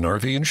leader in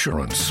RV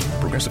insurance.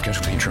 Progressive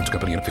Casualty Insurance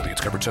Company and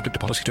affiliates, covered subject to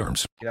policy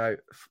terms.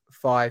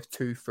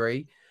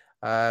 5-2-3.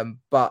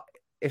 But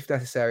if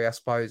necessary, I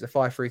suppose a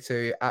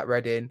 5-3-2 at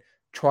Reading,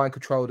 try and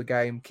control the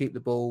game, keep the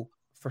ball,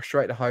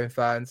 frustrate the home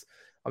fans.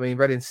 I mean,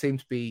 Reading seem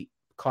to be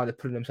kind of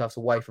pulling themselves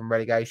away from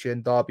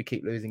relegation. Derby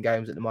keep losing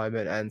games at the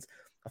moment, and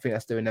I think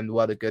that's doing them the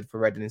world of good for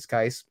Reading's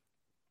case.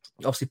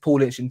 Obviously,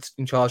 Paul Ince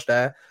in charge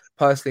there.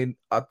 Personally,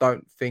 I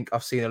don't think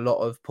I've seen a lot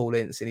of Paul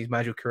Ince in his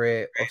managerial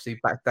career, obviously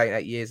backdating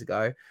 8 years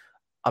ago.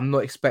 I'm not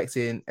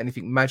expecting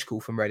anything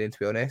magical from Reading, to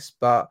be honest.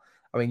 But,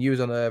 I mean, you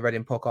was on a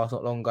Reading podcast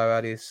not long ago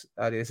earlier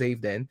this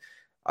evening.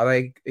 Are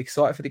they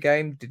excited for the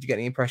game? Did you get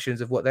any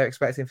impressions of what they're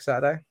expecting for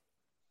Saturday?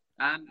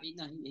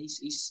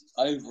 His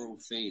overall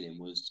feeling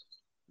was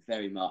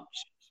very much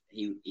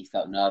he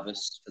felt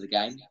nervous for the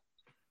game.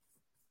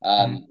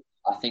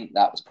 I think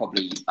that's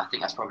probably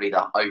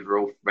the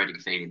overall Reading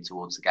feeling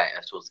towards the game.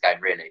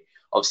 Really,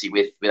 obviously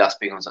with us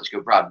being on such a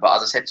good run. But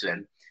as I said to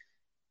him,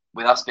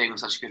 with us being on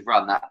such a good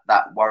run,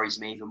 that worries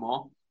me even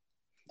more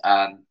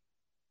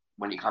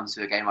when it comes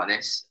to a game like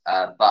this.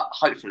 But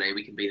hopefully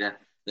we can be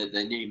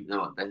the new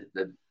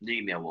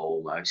Millwall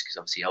almost, because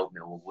obviously old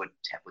Millwall would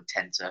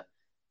tend to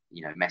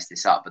mess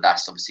this up. But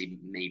that's obviously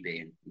me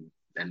being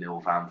a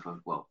Millwall fan for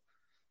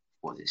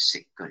it's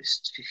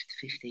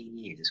 15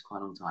 years. It's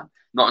quite a long time.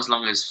 Not as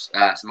long as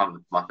my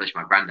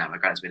granddad. My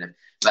granddad's been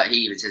but he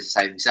even says the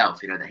same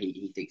himself. That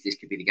he thinks this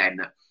could be the game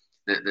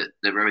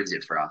that ruins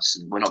it for us.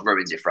 And well, not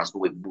ruins it for us, but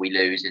we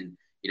lose and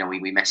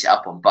we mess it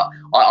up on. But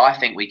I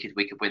think we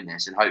could win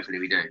this, and hopefully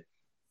we do.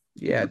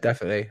 Yeah,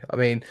 definitely. I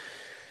mean,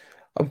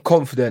 I'm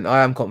confident.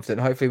 I am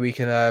confident. Hopefully we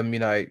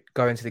can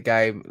go into the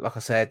game, like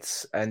I said,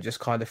 and just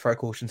kind of throw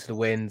caution to the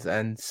wind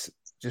and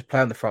just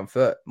play on the front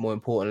foot, more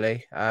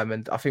importantly.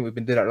 And I think we've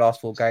been doing that the last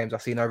 4 games. I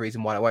see no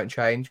reason why it won't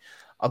change.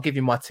 I'll give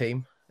you my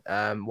team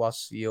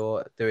whilst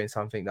you're doing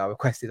something that I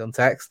requested on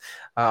text.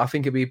 I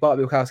think it'll be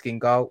Bartek Białkowski in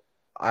goal.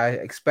 I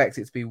expect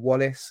it to be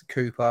Wallace,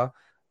 Cooper,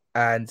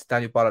 and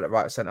Daniel Ballard at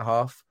right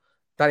centre-half.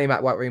 Danny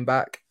Mack, right wing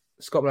back.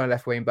 Scott Malone,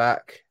 left wing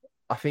back.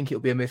 I think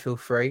it'll be a midfield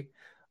 3.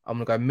 I'm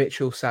going to go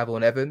Mitchell, Saville,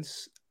 and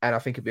Evans. And I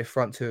think it'll be a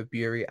front 2 of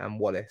Bury and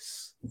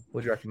Wallace.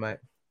 What do you reckon, mate?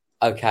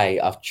 Okay,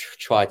 I've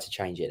tried to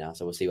change it now,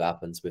 so we'll see what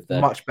happens with the...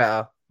 Much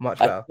better.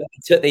 I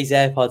took these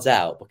AirPods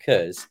out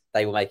because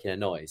they were making a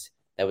noise.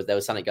 There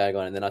was something going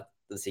on, and then I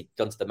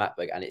gone to the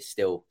MacBook, and that's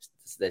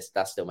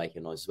still making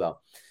a noise as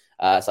well.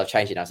 So I've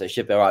changed it now, so it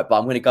should be all right. But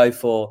I'm going to go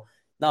for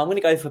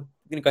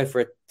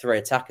 3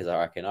 attackers. I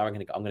reckon. I'm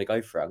going to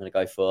go for it. I'm going to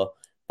go for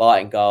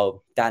Bart in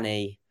goal,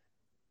 Danny.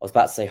 I was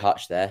about to say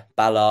Hutch there.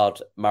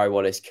 Ballard, Murray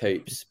Wallace,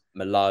 Coops,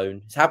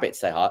 Malone. It's a habit to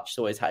say Hutch.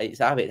 It's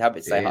a habit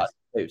to say Hutch,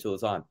 Coops all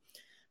the time.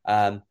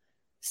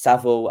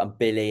 Saville and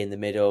Billy in the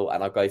middle,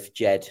 and I'll go for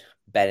Jed,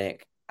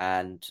 Bennett,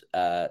 and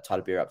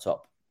Tyler Bury up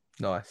top.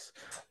 Nice.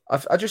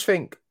 I just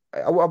think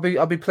I'll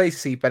be pleased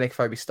to see Bennett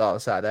Fobi start on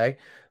Saturday,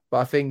 but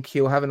I think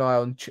he'll have an eye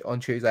on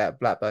Tuesday at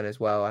Blackburn as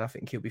well, and I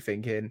think he'll be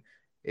thinking,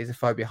 is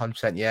Afobe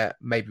 100% yet?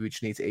 Maybe we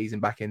just need to ease him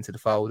back into the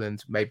fold,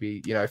 and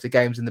maybe if the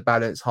game's in the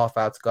balance, half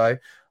hour to go,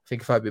 I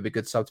think Afobe would be a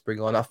good sub to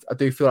bring on. I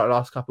do feel like the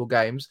last couple of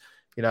games,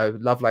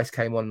 Lovelace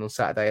came on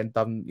Saturday and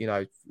done,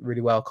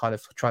 really well, kind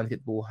of trying to get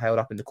the ball held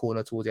up in the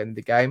corner towards the end of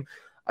the game.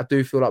 I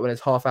do feel like when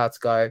it's half hour to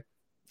go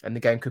and the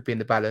game could be in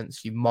the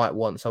balance, you might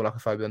want someone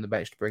like Afobe on the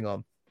bench to bring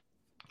on.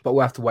 But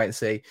we'll have to wait and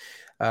see.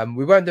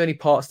 We won't do any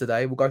parts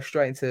today. We'll go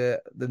straight into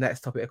the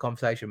next topic of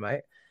conversation,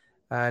 mate.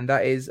 And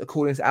that is,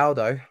 according to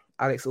Aldo,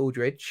 Alex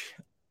Aldridge,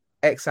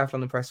 ex-South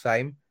London Press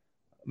fame,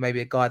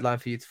 maybe a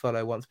guideline for you to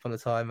follow once upon a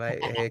time,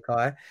 mate, here,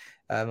 Kai.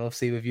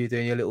 Obviously, with you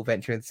doing your little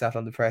venture into South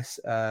London Press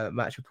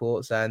match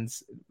reports and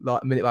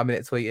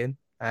minute-by-minute tweeting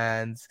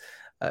and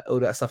all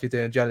that stuff you're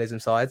doing on the journalism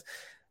side.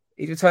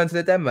 He's returned to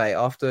the Den, mate,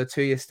 after a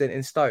 2-year stint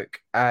in Stoke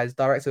as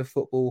Director of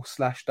Football /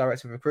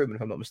 Director of Recruitment,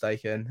 if I'm not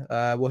mistaken.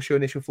 What's your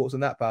initial thoughts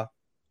on that, pal?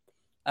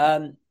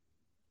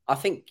 I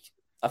think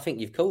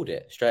you've called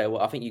it straight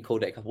away. I think you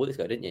called it a couple of weeks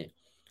ago, didn't you?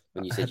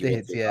 When you said you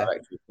were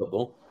Director of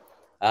Football.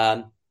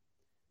 But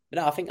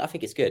no, I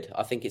think it's good.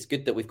 I think it's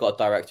good that we've got a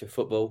Director of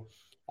Football.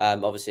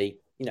 Obviously,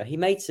 he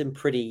made some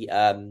pretty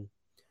good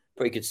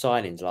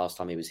signings last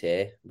time he was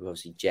here.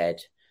 Obviously,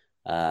 Jed,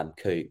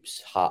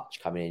 Coops, Hutch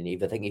coming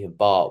in. I think even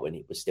Bart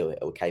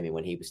came in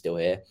when he was still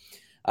here.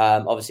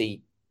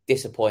 Obviously,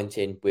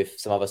 disappointing with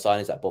some other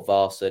signings like Bob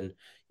Varson.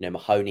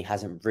 Mahoney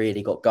hasn't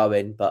really got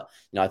going, but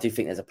I do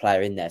think there's a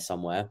player in there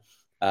somewhere.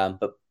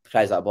 But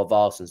players like Bob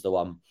Varson's the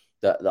one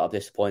that I'm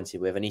disappointed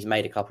with, and he's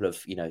made a couple of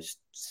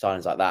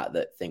signings like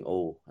that think,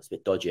 oh, that's a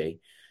bit dodgy.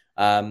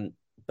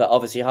 But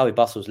obviously, Harvey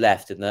Bustle's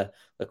left, and the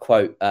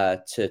quote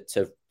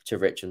to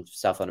Rich and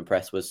South London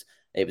Press was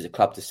it was a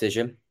club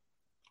decision,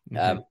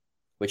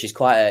 which is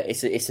quite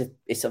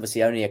it's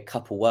obviously only a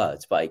couple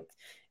words, but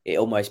it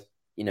almost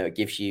it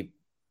gives you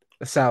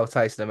a sour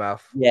taste in the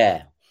mouth.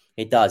 Yeah,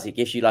 it does. It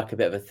gives you like a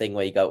bit of a thing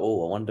where you go,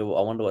 oh, I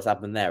wonder what's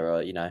happened there,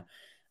 or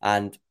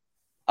and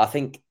I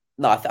think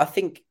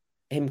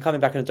him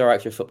coming back in the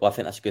Director of Football, I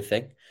think that's a good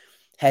thing.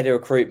 Head of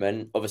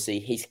Recruitment, obviously,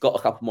 he's got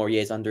a couple more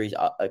years under his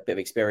a bit of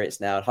experience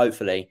now, and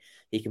hopefully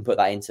he can put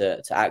that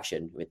into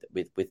action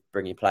with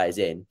bringing players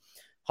in.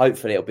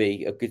 hopefully it'll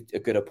be a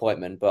good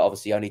appointment, but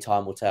obviously only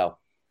time will tell.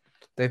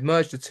 They've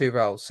merged the two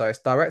roles, so it's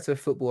Director of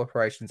Football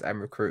Operations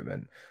and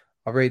Recruitment.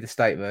 I'll read the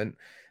statement.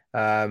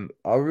 I'll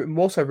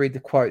also read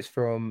the quotes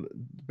from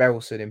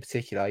Berylson in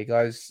particular. He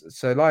goes,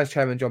 so Lions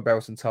chairman John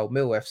Berylson told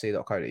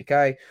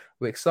millwallfc.co.uk,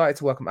 we're excited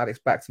to welcome Alex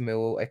back to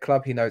Millwall, a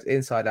club he knows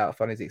inside out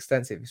following his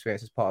extensive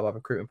experience as part of our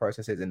recruitment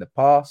processes in the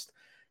past.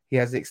 He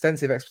has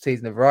extensive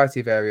expertise in a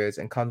variety of areas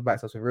and comes back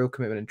to us with real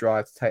commitment and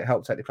drive to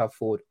help take the club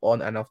forward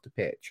on and off the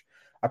pitch.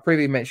 I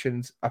previously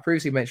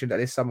mentioned that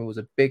this summer was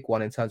a big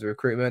one in terms of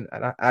recruitment,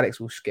 and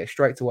Alex will get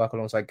straight to work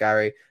alongside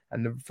Gary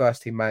and the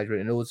first team management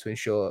in order to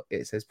ensure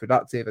it's as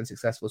productive and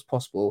successful as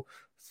possible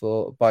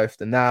for both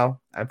the now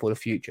and for the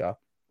future.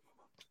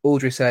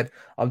 Aldridge said,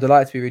 I'm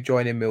delighted to be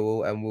rejoining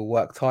Millwall and will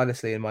work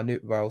tirelessly in my new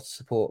role to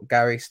support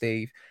Gary,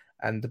 Steve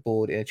and the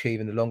board in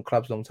achieving the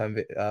club's long-term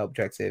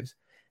objectives.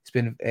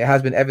 It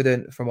has been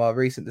evident from our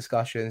recent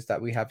discussions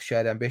that we have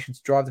shared ambition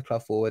to drive the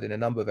club forward in a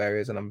number of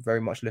areas, and I'm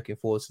very much looking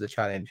forward to the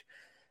challenge.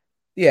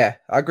 Yeah,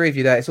 I agree with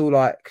you there. It's all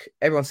like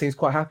everyone seems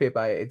quite happy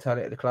about it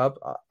internally at the club.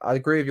 I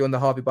agree with you on the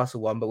Harvey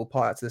Bustle one, but we'll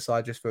part that to the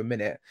side just for a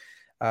minute.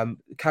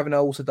 Kavanagh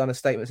also done a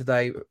statement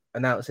today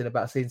announcing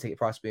about season ticket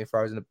price being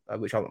frozen,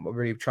 which I'm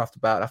really chuffed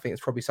about. I think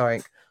it's probably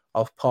something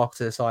I'll park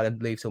to the side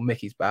and leave till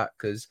Mickey's back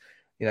because,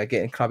 you know,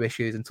 getting club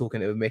issues and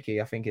talking to with Mickey,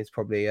 I think it's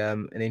probably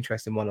an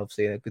interesting one,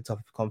 obviously, and a good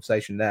topic of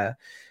conversation there.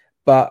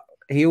 But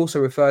he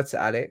also referred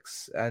to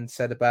Alex and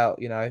said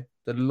about, you know,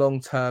 the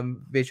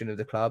long-term vision of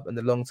the club and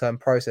the long-term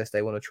process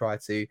they want to try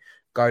to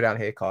go down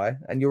here, Kai.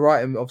 And you're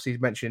right, and obviously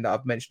you've mentioned that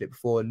I've mentioned it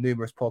before in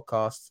numerous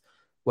podcasts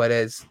where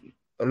there's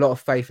a lot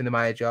of faith in the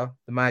manager.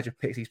 The manager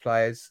picks his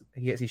players,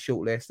 he gets his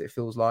shortlist, it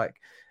feels like,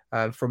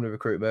 from the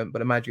recruitment, but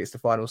the manager gets the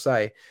final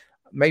say.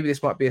 Maybe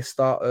this might be a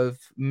start of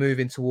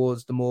moving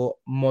towards the more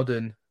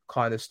modern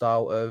kind of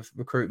style of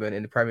recruitment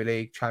in the Premier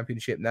League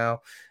Championship now.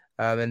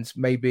 And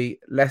maybe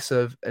less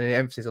of an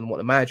emphasis on what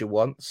the manager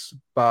wants,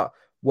 but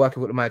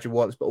working with what the manager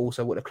wants, but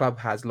also what the club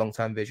has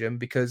long-term vision.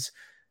 Because,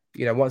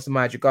 you know, once the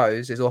manager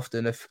goes, there's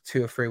often a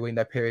 2 or 3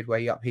 window period where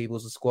he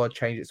upheavals the squad,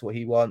 changes to what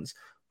he wants.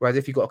 Whereas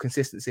if you've got a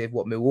consistency of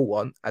what Millwall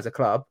want as a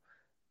club,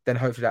 then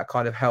hopefully that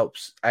kind of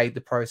helps aid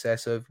the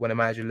process of when a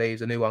manager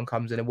leaves, a new one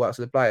comes in and works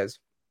with the players.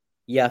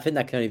 Yeah, I think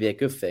that can only be a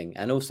good thing.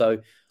 And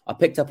also, I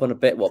picked up on a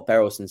bit what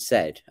Berylson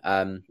said.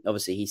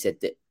 Obviously, he said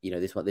that, you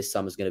know, this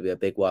summer's going to be a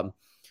big one.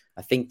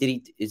 I think,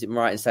 is it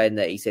right in saying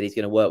that he said he's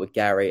going to work with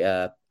Gary,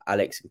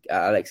 Alex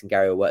and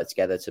Gary will work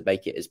together to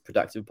make it as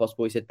productive as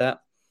possible? He said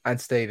that.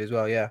 And Steve as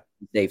well, yeah.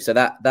 Steve. So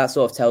that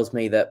sort of tells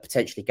me that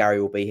potentially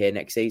Gary will be here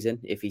next season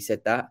if he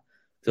said that.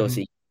 Because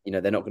obviously, you know,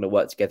 they're not going to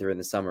work together in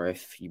the summer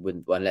if you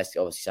wouldn't, unless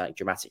obviously something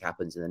dramatic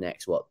happens in the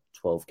next,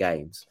 12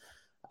 games.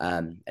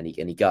 And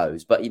he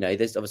goes. But, you know,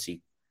 there's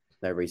obviously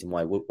no reason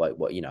why,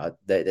 you know,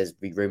 there's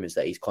rumours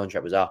that his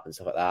contract was up and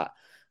stuff like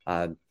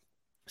that.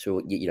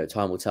 So, you know,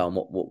 time will tell on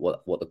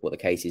what the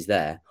case is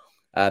there.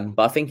 But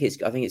I think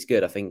it's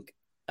good. I think,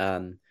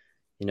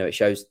 you know, it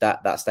shows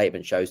that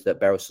statement shows that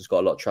Berylson's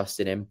got a lot of trust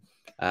in him.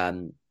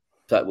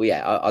 But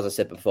yeah, as I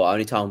said before,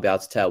 only time will be able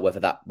to tell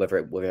whether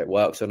it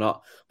works or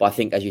not. But I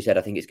think, as you said,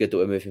 I think it's good that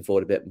we're moving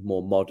forward a bit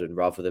more modern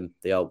rather than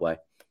the old way.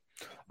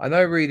 I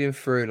know reading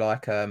through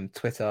like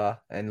Twitter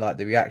and like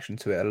the reaction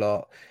to it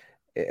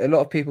a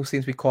lot of people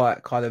seem to be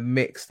quite kind of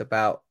mixed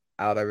about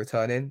Aldo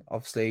returning.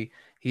 Obviously,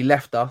 he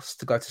left us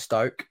to go to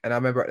Stoke. And I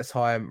remember at the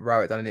time,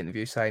 Rowett done an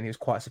interview saying he was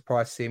quite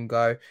surprised to see him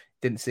go.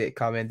 Didn't see it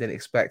coming, didn't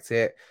expect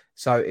it.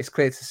 So it's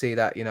clear to see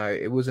that, you know,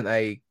 it wasn't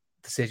a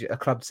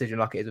club decision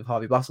like it is with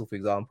Harvey Bustle, for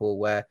example,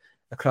 where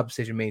a club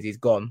decision means he's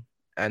gone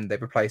and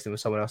they've replaced him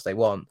with someone else they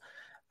want.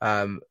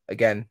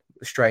 Again,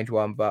 a strange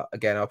one, but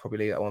again, I'll probably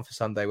leave that one for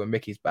Sunday when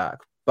Mickey's back.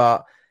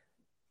 But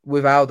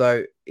with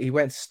Aldo, he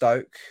went to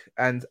Stoke,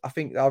 and I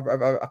think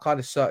I kind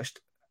of searched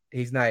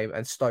his name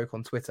and Stoke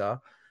on Twitter,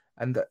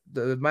 and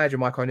the manager,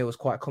 Mike O'Neill, was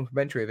quite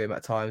complimentary of him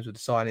at times with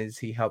the signings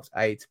he helped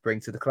aid to bring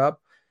to the club.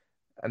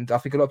 And I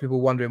think a lot of people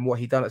were wondering what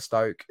he'd done at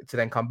Stoke to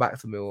then come back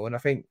to Millwall. And I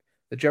think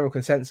the general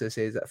consensus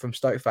is that from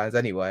Stoke fans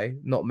anyway,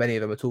 not many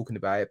of them are talking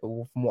about it, but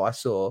from what I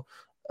saw,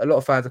 a lot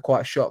of fans are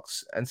quite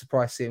shocked and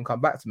surprised to see him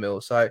come back to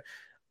Millwall. So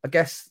I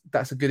guess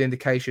that's a good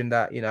indication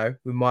that, you know,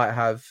 we might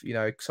have, you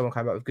know, someone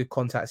come back with good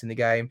contacts in the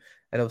game.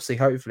 And obviously,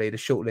 hopefully, the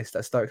shortlist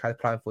that Stoke had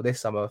planned for this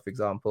summer, for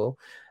example.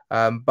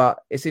 But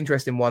it's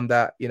interesting one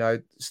that, you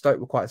know, Stoke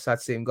were quite sad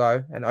to see him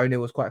go. And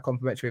O'Neill was quite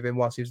complimentary of him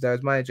whilst he was there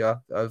as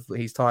manager of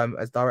his time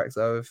as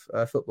director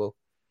of football.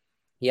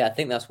 Yeah, I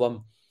think that's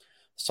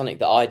something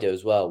that I do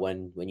as well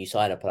when you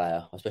sign a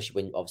player,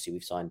 especially when obviously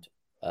we've signed,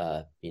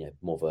 you know,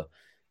 more of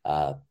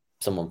a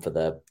someone for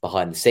the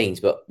behind the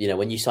scenes. But, you know,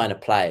 when you sign a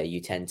player,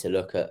 you tend to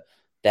look at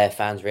their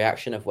fans'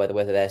 reaction of whether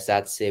they're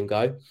sad to see him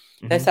go.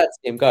 If they're sad to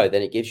see him go,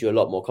 then it gives you a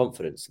lot more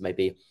confidence.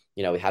 Maybe,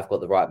 you know, we have got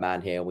the right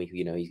man here and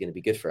you know, he's going to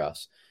be good for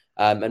us.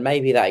 And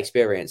maybe that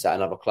experience at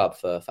another club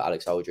for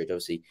Alex Aldridge,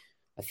 obviously,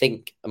 I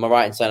think, am I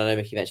right in saying, I know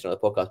Mickey mentioned on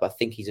the podcast, but I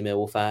think he's a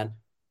Millwall fan.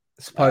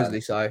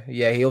 Supposedly so.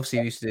 Yeah, he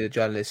obviously used to do the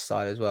journalist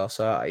side as well.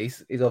 So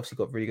he's obviously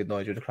got really good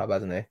knowledge of the club,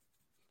 hasn't he?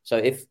 So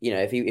if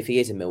he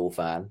is a Millwall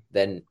fan,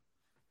 then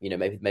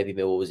maybe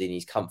Millwall was in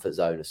his comfort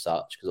zone as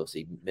such, because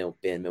obviously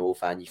being a Millwall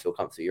fan, you feel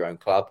comfortable at your own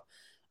club.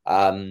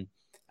 And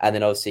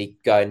then obviously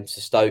going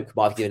to Stoke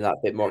might have given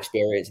that bit more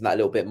experience and that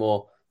little bit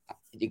more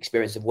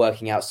experience of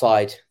working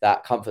outside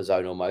that comfort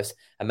zone almost.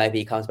 And maybe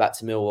he comes back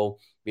to Millwall,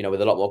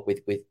 with a lot more,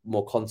 with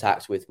more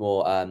contacts, with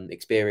more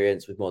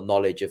experience, with more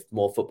knowledge of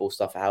more football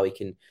stuff, how he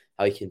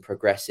can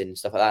progress in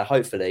stuff like that.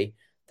 Hopefully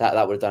that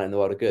would have done him the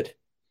world of good.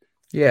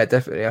 Yeah,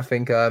 definitely. I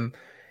think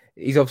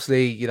he's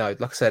obviously,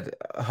 like I said,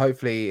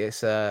 hopefully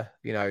it's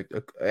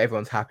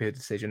everyone's happy with the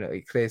decision.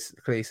 It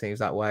clearly seems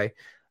that way.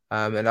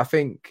 And I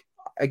think,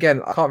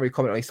 again, I can't really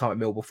comment on his time at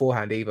Millwall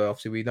beforehand either.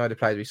 Obviously, we know the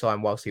players we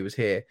signed whilst he was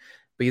here,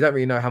 but you don't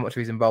really know how much of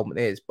his involvement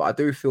is. But I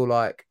do feel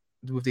like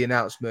with the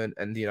announcement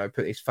and,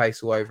 putting his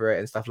face all over it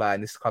and stuff like that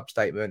in this club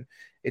statement,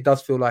 it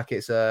does feel like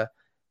it's a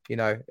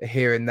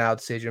here and now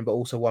decision, but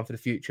also one for the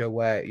future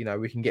where,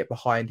 we can get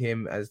behind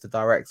him as the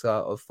director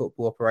of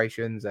football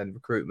operations and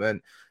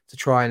recruitment to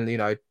try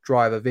and,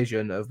 drive a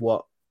vision of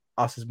what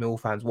us as Millwall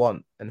fans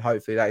want. And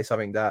hopefully that is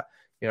something that,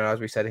 as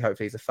we said,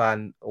 hopefully he's a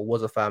fan or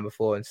was a fan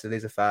before and still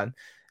is a fan.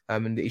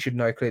 And he should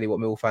know clearly what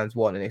Millwall fans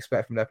want and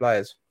expect from their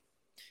players.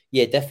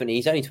 Yeah, definitely.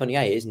 He's only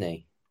 28, isn't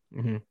he?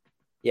 Mm-hmm.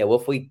 Yeah,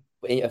 well,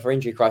 if our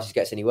injury crisis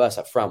gets any worse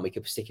up front, we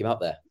could stick him up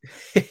there.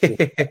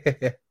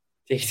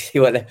 see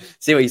what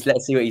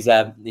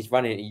he's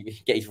running.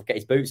 Get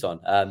his boots on.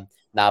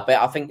 But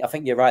I think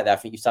you're right there. I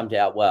think you summed it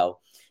up well.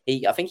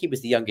 I think he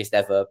was the youngest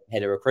ever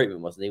head of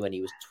recruitment, wasn't he? When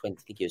he was 20,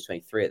 I think he was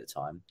 23 at the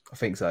time. I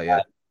think so. Yeah.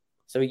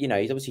 So he's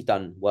obviously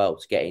done well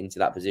to get into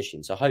that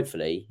position. So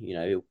hopefully,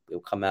 he'll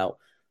come out.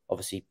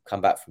 Obviously,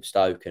 come back from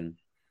Stoke, and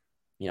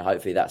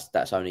hopefully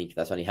that's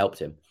only helped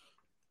him.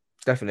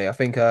 Definitely, I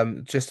think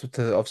just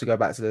to obviously go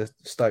back to the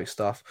Stoke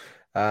stuff,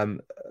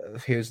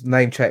 he was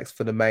name checked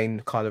for the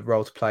main kind of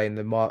role to play in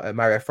the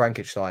Mario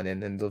Frankic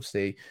signing, and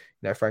obviously,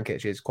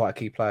 Frankic is quite a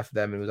key player for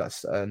them and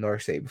was at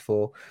Norwich City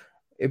before.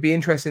 It'd be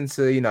interesting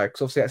to,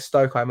 because obviously at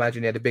Stoke, I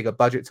imagine he had a bigger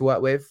budget to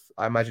work with.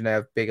 I imagine they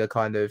have bigger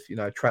kind of,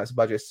 transfer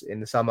budgets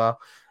in the summer.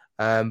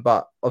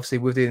 But obviously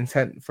with the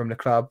intent from the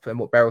club and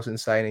what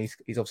Berylson's saying,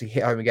 he's obviously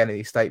hit home again in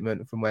his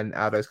statement from when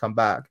Aldo's come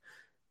back.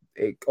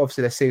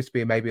 Obviously there seems to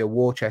be maybe a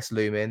war chest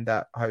looming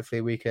that hopefully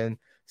we can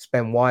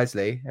spend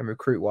wisely and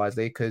recruit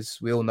wisely, because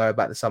we all know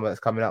about the summer that's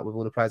coming up with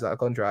all the players out of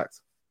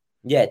contract.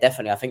 Yeah,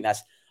 definitely.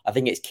 I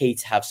think it's key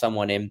to have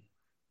someone in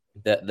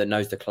that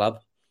knows the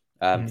club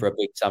for a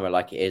big summer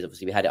like it is.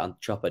 Obviously we had it on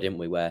Chopper, didn't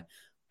we, where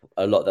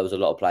there was a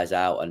lot of players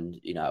out and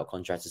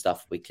contracts and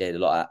stuff. We cleared a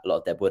lot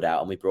of dead wood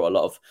out, and we brought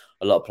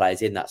a lot of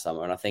players in that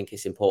summer. And I think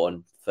it's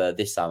important for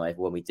this summer,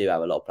 when we do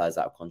have a lot of players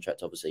out of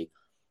contract, obviously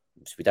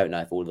we don't know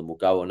if all of them will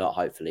go or not.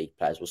 Hopefully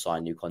players will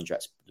sign new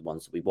contracts, the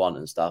ones that we want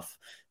and stuff.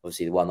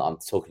 Obviously the one that I'm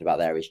talking about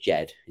there is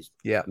Jed. He's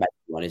the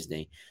one, isn't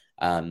he?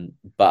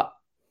 But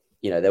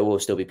there will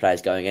still be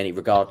players going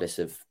regardless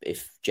of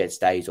if Jed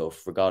stays or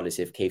regardless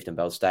if Keith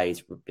Bell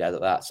stays,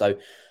 like that. So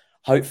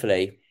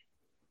hopefully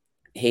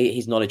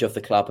his knowledge of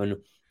the club and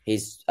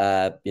his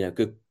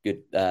good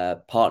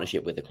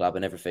partnership with the club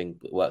and everything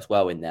works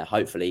well in there.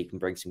 Hopefully he can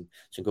bring some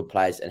good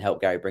players and help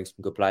Gary bring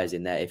some good players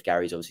in there if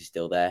Gary's obviously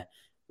still there.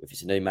 If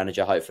it's a new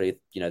manager, hopefully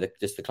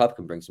the club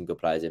can bring some good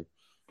players in.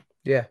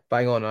 Yeah,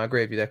 bang on. I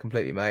agree with you there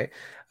completely, mate.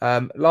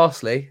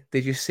 Lastly,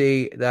 did you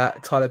see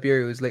that Tyler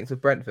Bury was linked to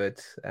Brentford?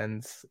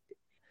 And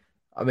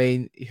I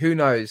mean, who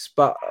knows?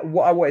 But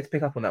what I wanted to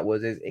pick up on that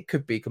is it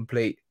could be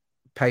complete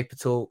paper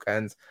talk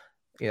and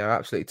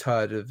absolutely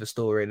turd of the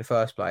story in the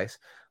first place.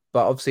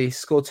 But obviously, he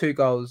scored 2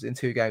 goals in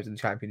 2 games in the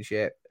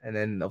Championship, and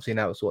then obviously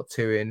now it's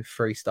 2 in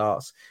 3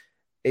 starts.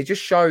 It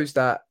just shows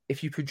that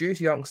if you produce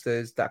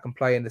youngsters that can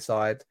play in the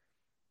side,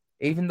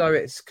 even though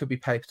it could be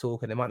paper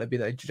talk and there might not be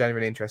no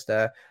genuine interest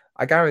there,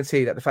 I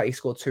guarantee that the fact he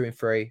scored 2 in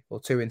 3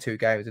 or 2 in 2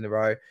 games in a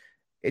row,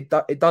 it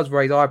does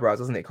raise eyebrows,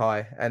 doesn't it,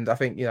 Kai? And I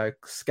think,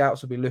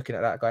 scouts will be looking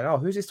at that going, oh,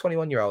 who's this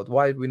 21-year-old?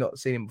 Why have we not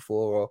seen him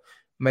before? Or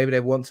maybe they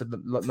want to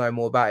know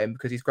more about him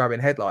because he's grabbing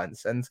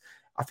headlines. And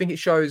I think it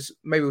shows,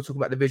 maybe we'll talk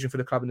about the vision for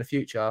the club in the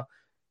future.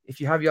 If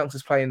you have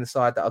youngsters playing the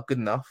side that are good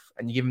enough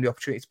and you give them the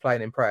opportunity to play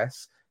and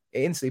impress,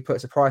 it instantly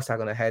puts a price tag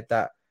on their head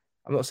that,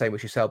 I'm not saying we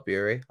should sell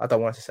Bury. I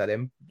don't want us to sell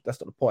him.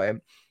 That's not the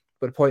point.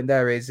 But the point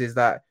there is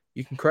that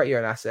you can create your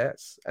own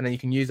assets and then you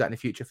can use that in the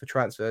future for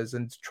transfers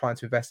and trying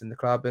to invest in the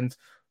club and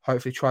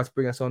hopefully try to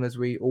bring us on as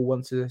we all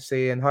want to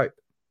see and hope.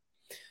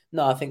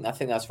 No, I think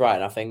that's right.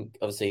 And I think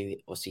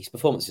obviously his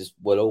performances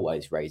will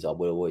always raise up.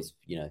 Will always,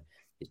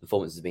 his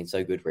performances have been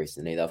so good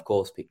recently that of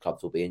course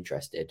clubs will be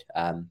interested.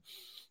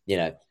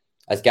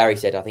 As Gary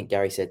said, I think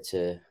Gary said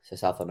to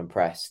South London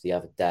Press the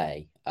other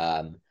day,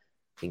 I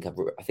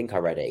think I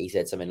read it. He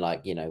said something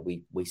like,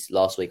 we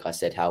last week I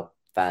said how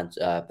fans,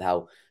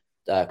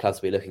 clubs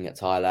will be looking at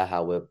Tyler,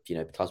 how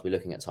clubs will be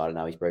looking at Tyler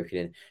now he's broken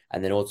in,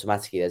 and then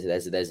automatically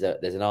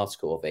there's an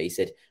article of it. He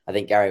said, I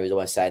think Gary was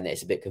almost saying that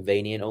it's a bit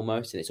convenient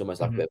almost, and it's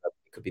almost like it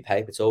could be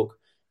paper talk,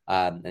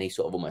 and he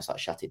sort of almost like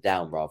shut it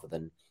down rather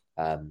than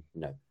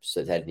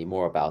said any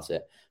more about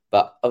it.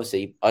 But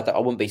obviously, I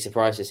wouldn't be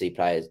surprised to see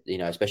players,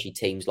 especially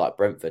teams like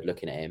Brentford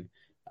looking at him.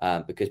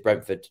 because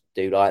Brentford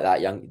do like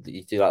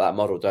that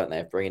model, don't they?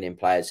 Of bringing in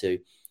players who,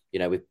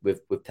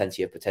 with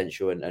plenty of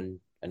potential and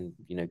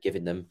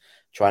giving them,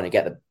 trying to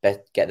get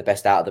the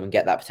best out of them and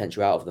get that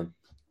potential out of them.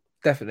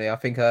 Definitely. I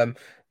think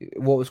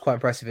what was quite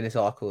impressive in this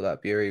article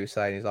that Bury was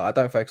saying is, like, I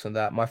don't focus on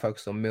that. My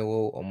focus is on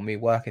Millwall, on me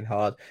working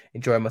hard,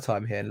 enjoying my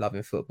time here and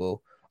loving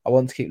football. I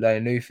want to keep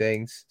learning new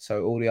things.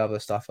 So all the other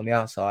stuff on the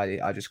outside,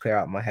 I just clear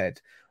out my head.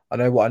 I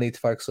know what I need to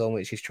focus on,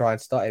 which is trying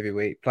to start every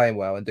week, playing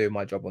well and doing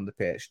my job on the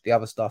pitch. The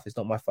other stuff is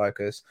not my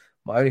focus.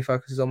 My only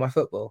focus is on my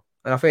football.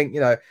 And I think,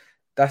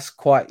 that's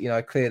quite,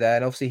 clear there.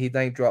 And obviously he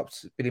name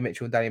dropped Billy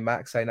Mitchell and Danny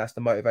Mack, saying that's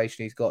the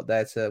motivation he's got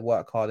there to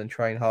work hard and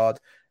train hard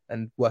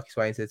and work his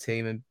way into the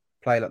team and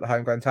play like the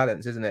homegrown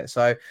talents, isn't it?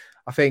 So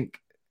I think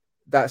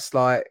that's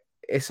like,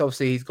 it's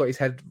obviously he's got his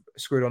head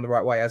screwed on the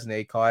right way, hasn't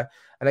he, Kai?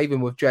 And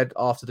even with Jed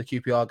after the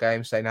QPR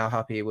game saying how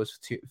happy he was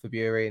for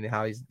Bury and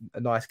how he's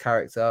a nice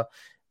character,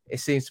 it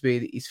seems to be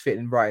that he's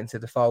fitting right into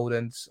the fold,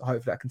 and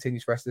hopefully that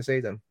continues for the rest of the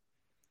season.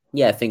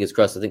 Yeah, fingers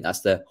crossed. I think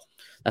that's the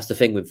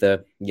thing with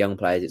the young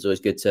players. It's always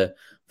good for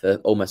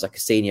almost like a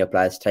senior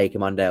player to take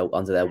him under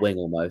their wing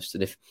almost.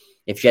 And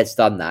if Jed's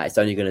done that, it's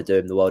only going to do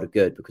him the world of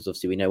good, because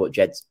obviously we know what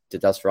Jed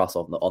does for us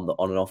on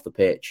and off the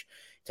pitch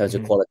in terms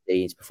of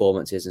quality, his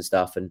performances and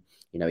stuff. And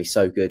he's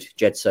so good.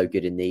 Jed's so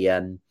good in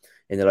the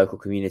local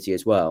community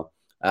as well.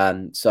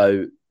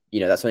 So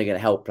that's only going to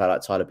help a player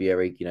like Tyler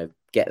Bury,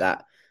 get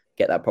that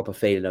proper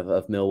feeling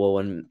of Millwall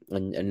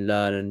and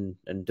learn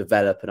and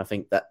develop. And I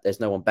think that there's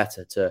no one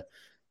better to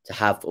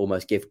have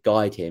almost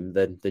guide him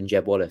than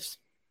Jed Wallace.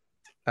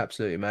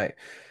 Absolutely, mate.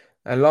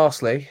 And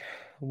lastly,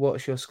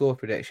 what's your score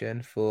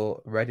prediction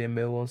for Reading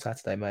Millwall on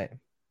Saturday, mate?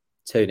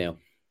 2-0.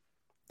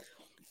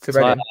 To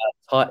Reading?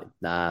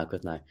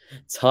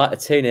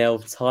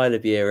 2-0, Tyler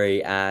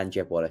Bury and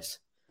Jed Wallace.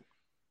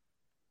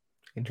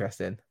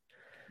 Interesting.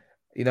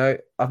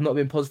 I've not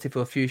been positive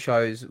for a few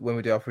shows when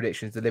we do our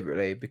predictions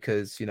deliberately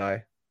because,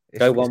 go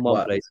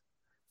 1-1, please.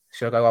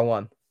 Should I go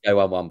 1-1? Go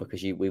 1-1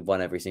 because we've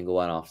won every single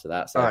one after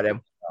that. So. All right,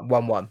 then.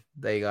 1-1.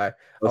 There you go. I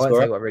won't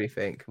say what I really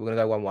think. We're going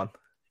to go 1-1.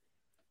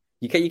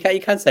 You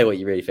can say what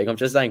you really think. I'm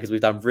just saying because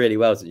we've done really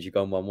well since you've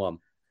gone 1-1.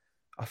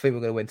 I think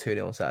we're going to win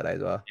 2-0 on Saturday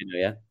as well.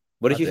 Yeah.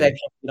 What did you say for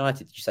Sheffield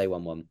United? Did you say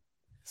 1-1?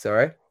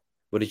 Sorry?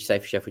 What did you say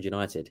for Sheffield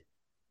United?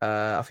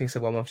 I think it's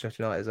 1-1 for Sheffield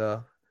United as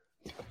well.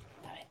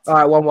 All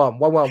right,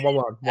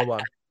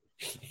 1-1.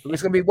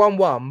 It's going to be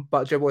 1-1,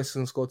 but Jed Wallace is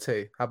going to score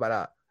 2. How about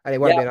that? And it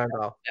won't be an own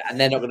goal. And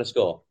they're not going to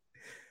score.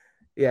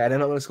 Yeah, and they're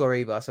not going to score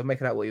either. So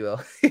make it out what you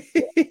will.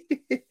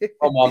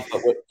 1-1,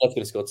 but Jed's going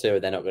to score 2,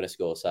 and they're not going to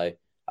score. So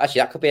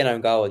actually, that could be an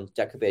own goal, and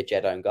that could be a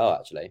Jed own goal.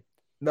 Actually,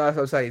 no, that's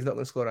what I'm saying. He's not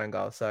going to score an own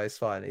goal, so it's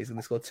fine. He's going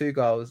to score 2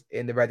 goals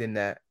in the Reading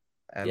net,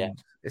 and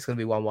it's going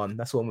to be 1-1.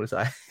 That's what I'm going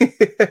to say.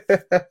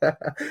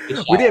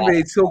 We didn't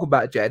really talk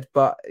about Jed,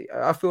 but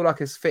I feel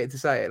like it's fitting to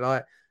say it.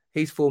 Like,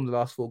 he's formed the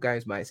last 4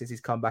 games, mate, since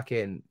he's come back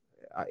in.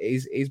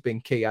 He's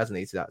been key, hasn't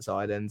he, to that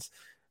side? And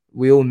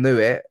we all knew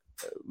it.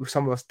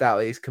 Some of us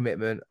doubted his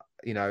commitment.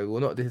 Well,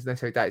 not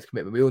necessarily doubt his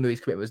commitment. We all knew his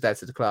commitment was there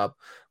to the club.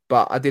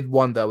 But I did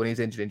wonder when he's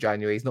injured in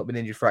January. He's not been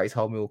injured throughout his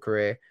whole Millwall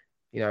career.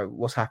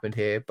 What's happened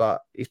here?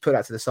 But he's put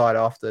that to the side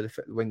after the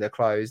window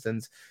closed,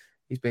 and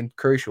he's been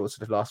crucial to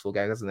the last 4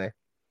 games, hasn't he?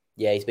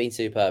 Yeah, he's been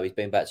superb. He's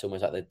been back to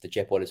almost like the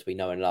Jed Wallace we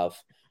know and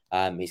love.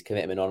 His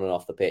commitment on and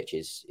off the pitch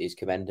is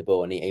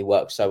commendable, and he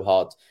works so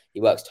hard.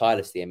 He works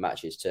tirelessly in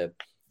matches to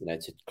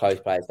close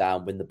players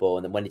down, win the ball,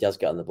 and then when he does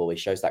get on the ball, he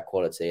shows that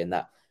quality and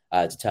that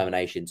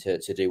determination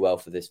to do well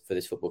for this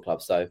football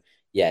club. So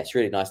yeah, it's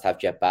really nice to have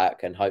Jed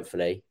back, and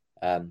hopefully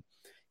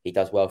he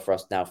does well for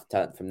us now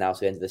from now to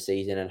the end of the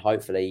season, and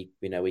hopefully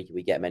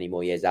we get many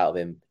more years out of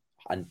him.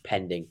 And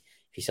pending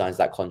if he signs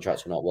that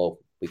contract or not, well,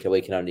 we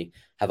can only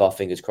have our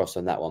fingers crossed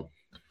on that one.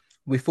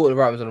 We thought the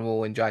writing was on the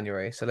wall in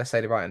January, so let's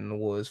say the writing on the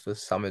wall is for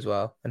some as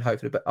well, and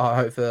hope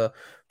for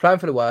plan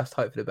for the worst,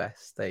 hope for the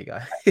best. There you go.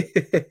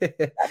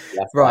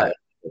 That's right.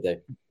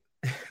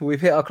 We've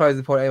hit our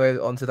closing point anyway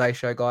on today's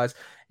show, guys.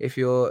 If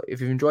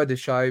you've enjoyed the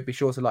show, be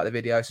sure to like the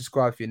video,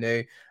 subscribe if you're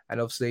new, and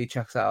obviously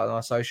check us out on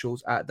our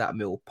socials at That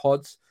Mill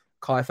Pods.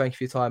 Kai, thank you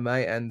for your time,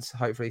 mate, and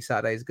hopefully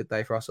Saturday is a good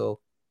day for us all.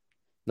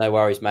 No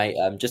worries, mate.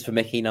 Just for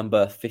Mickey,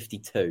 number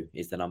 52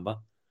 is the number.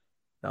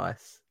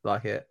 Nice,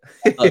 like it.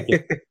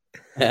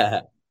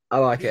 I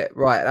like it.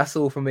 Right, that's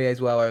all from me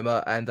as well,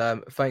 Omar.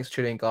 And thanks for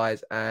tuning in,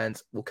 guys.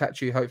 And we'll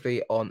catch you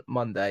hopefully on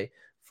Monday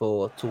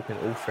for talking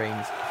all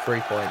things 3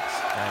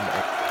 points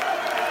and.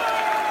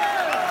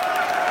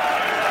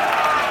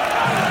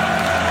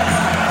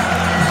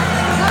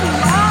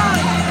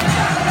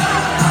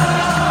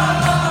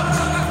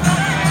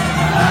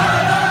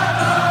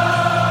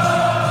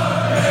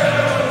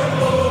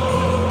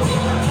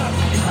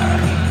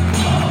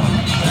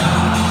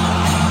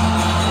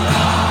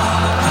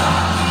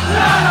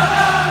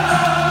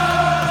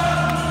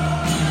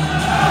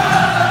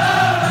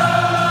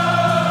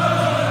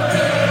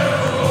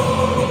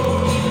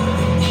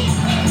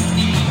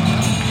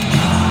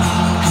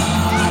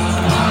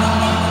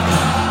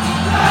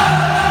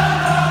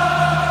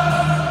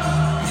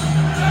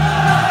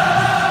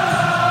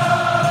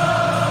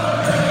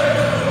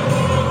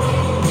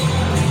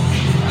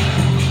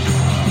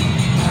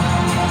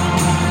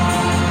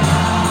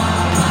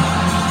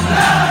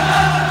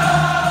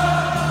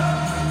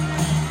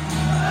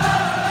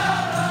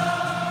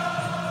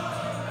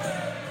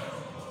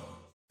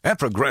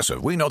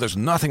 Progressive, we know there's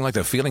nothing like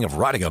the feeling of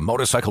riding a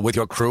motorcycle with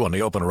your crew on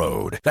the open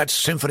road. That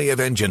symphony of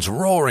engines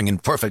roaring in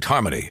perfect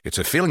harmony. It's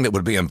a feeling that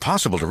would be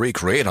impossible to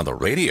recreate on the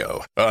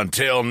radio.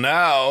 Until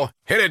now.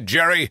 Hit it,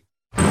 Jerry.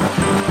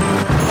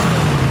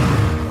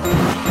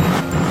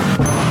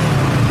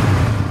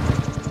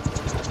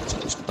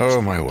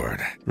 Oh, my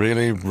word.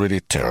 Really, really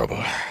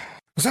terrible.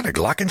 Was that a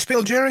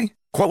glockenspiel, Jerry?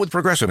 Quote with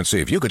Progressive and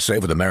see if you could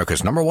save with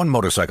America's #1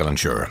 motorcycle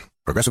insurer.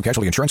 Progressive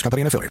Casualty Insurance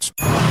Company and Affiliates.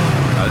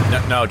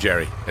 No,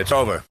 Jerry. It's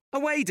over.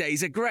 Away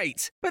days are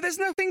great, but there's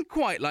nothing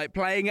quite like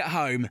playing at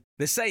home.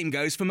 The same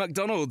goes for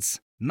McDonald's.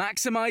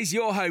 Maximize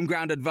your home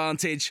ground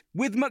advantage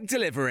with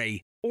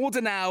McDelivery.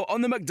 Order now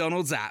on the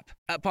McDonald's app.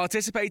 At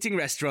participating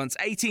restaurants,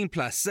 18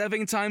 plus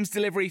serving times,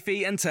 delivery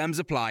fee and terms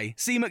apply.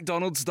 See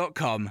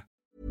mcdonalds.com.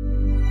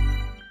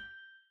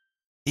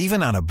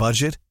 Even on a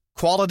budget,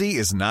 quality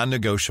is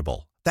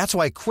non-negotiable. That's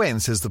why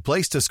Quince is the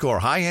place to score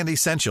high-end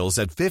essentials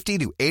at 50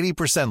 to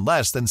 80%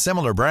 less than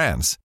similar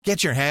brands.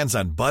 Get your hands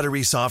on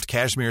buttery soft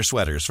cashmere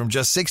sweaters from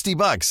just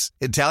 $60,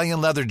 Italian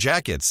leather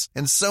jackets,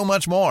 and so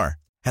much more.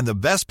 And the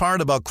best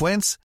part about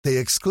Quince, they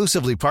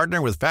exclusively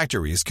partner with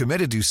factories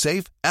committed to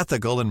safe,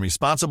 ethical, and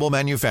responsible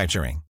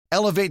manufacturing.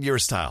 Elevate your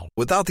style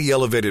without the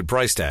elevated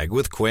price tag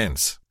with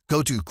Quince.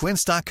 Go to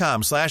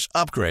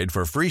quince.com/upgrade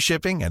for free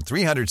shipping and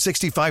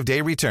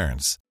 365-day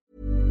returns.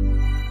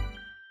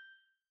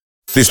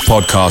 This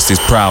podcast is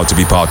proud to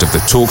be part of the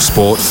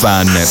TalkSport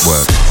Fan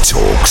Network.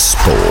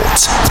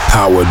 TalkSport.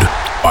 Powered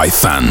by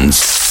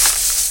fans.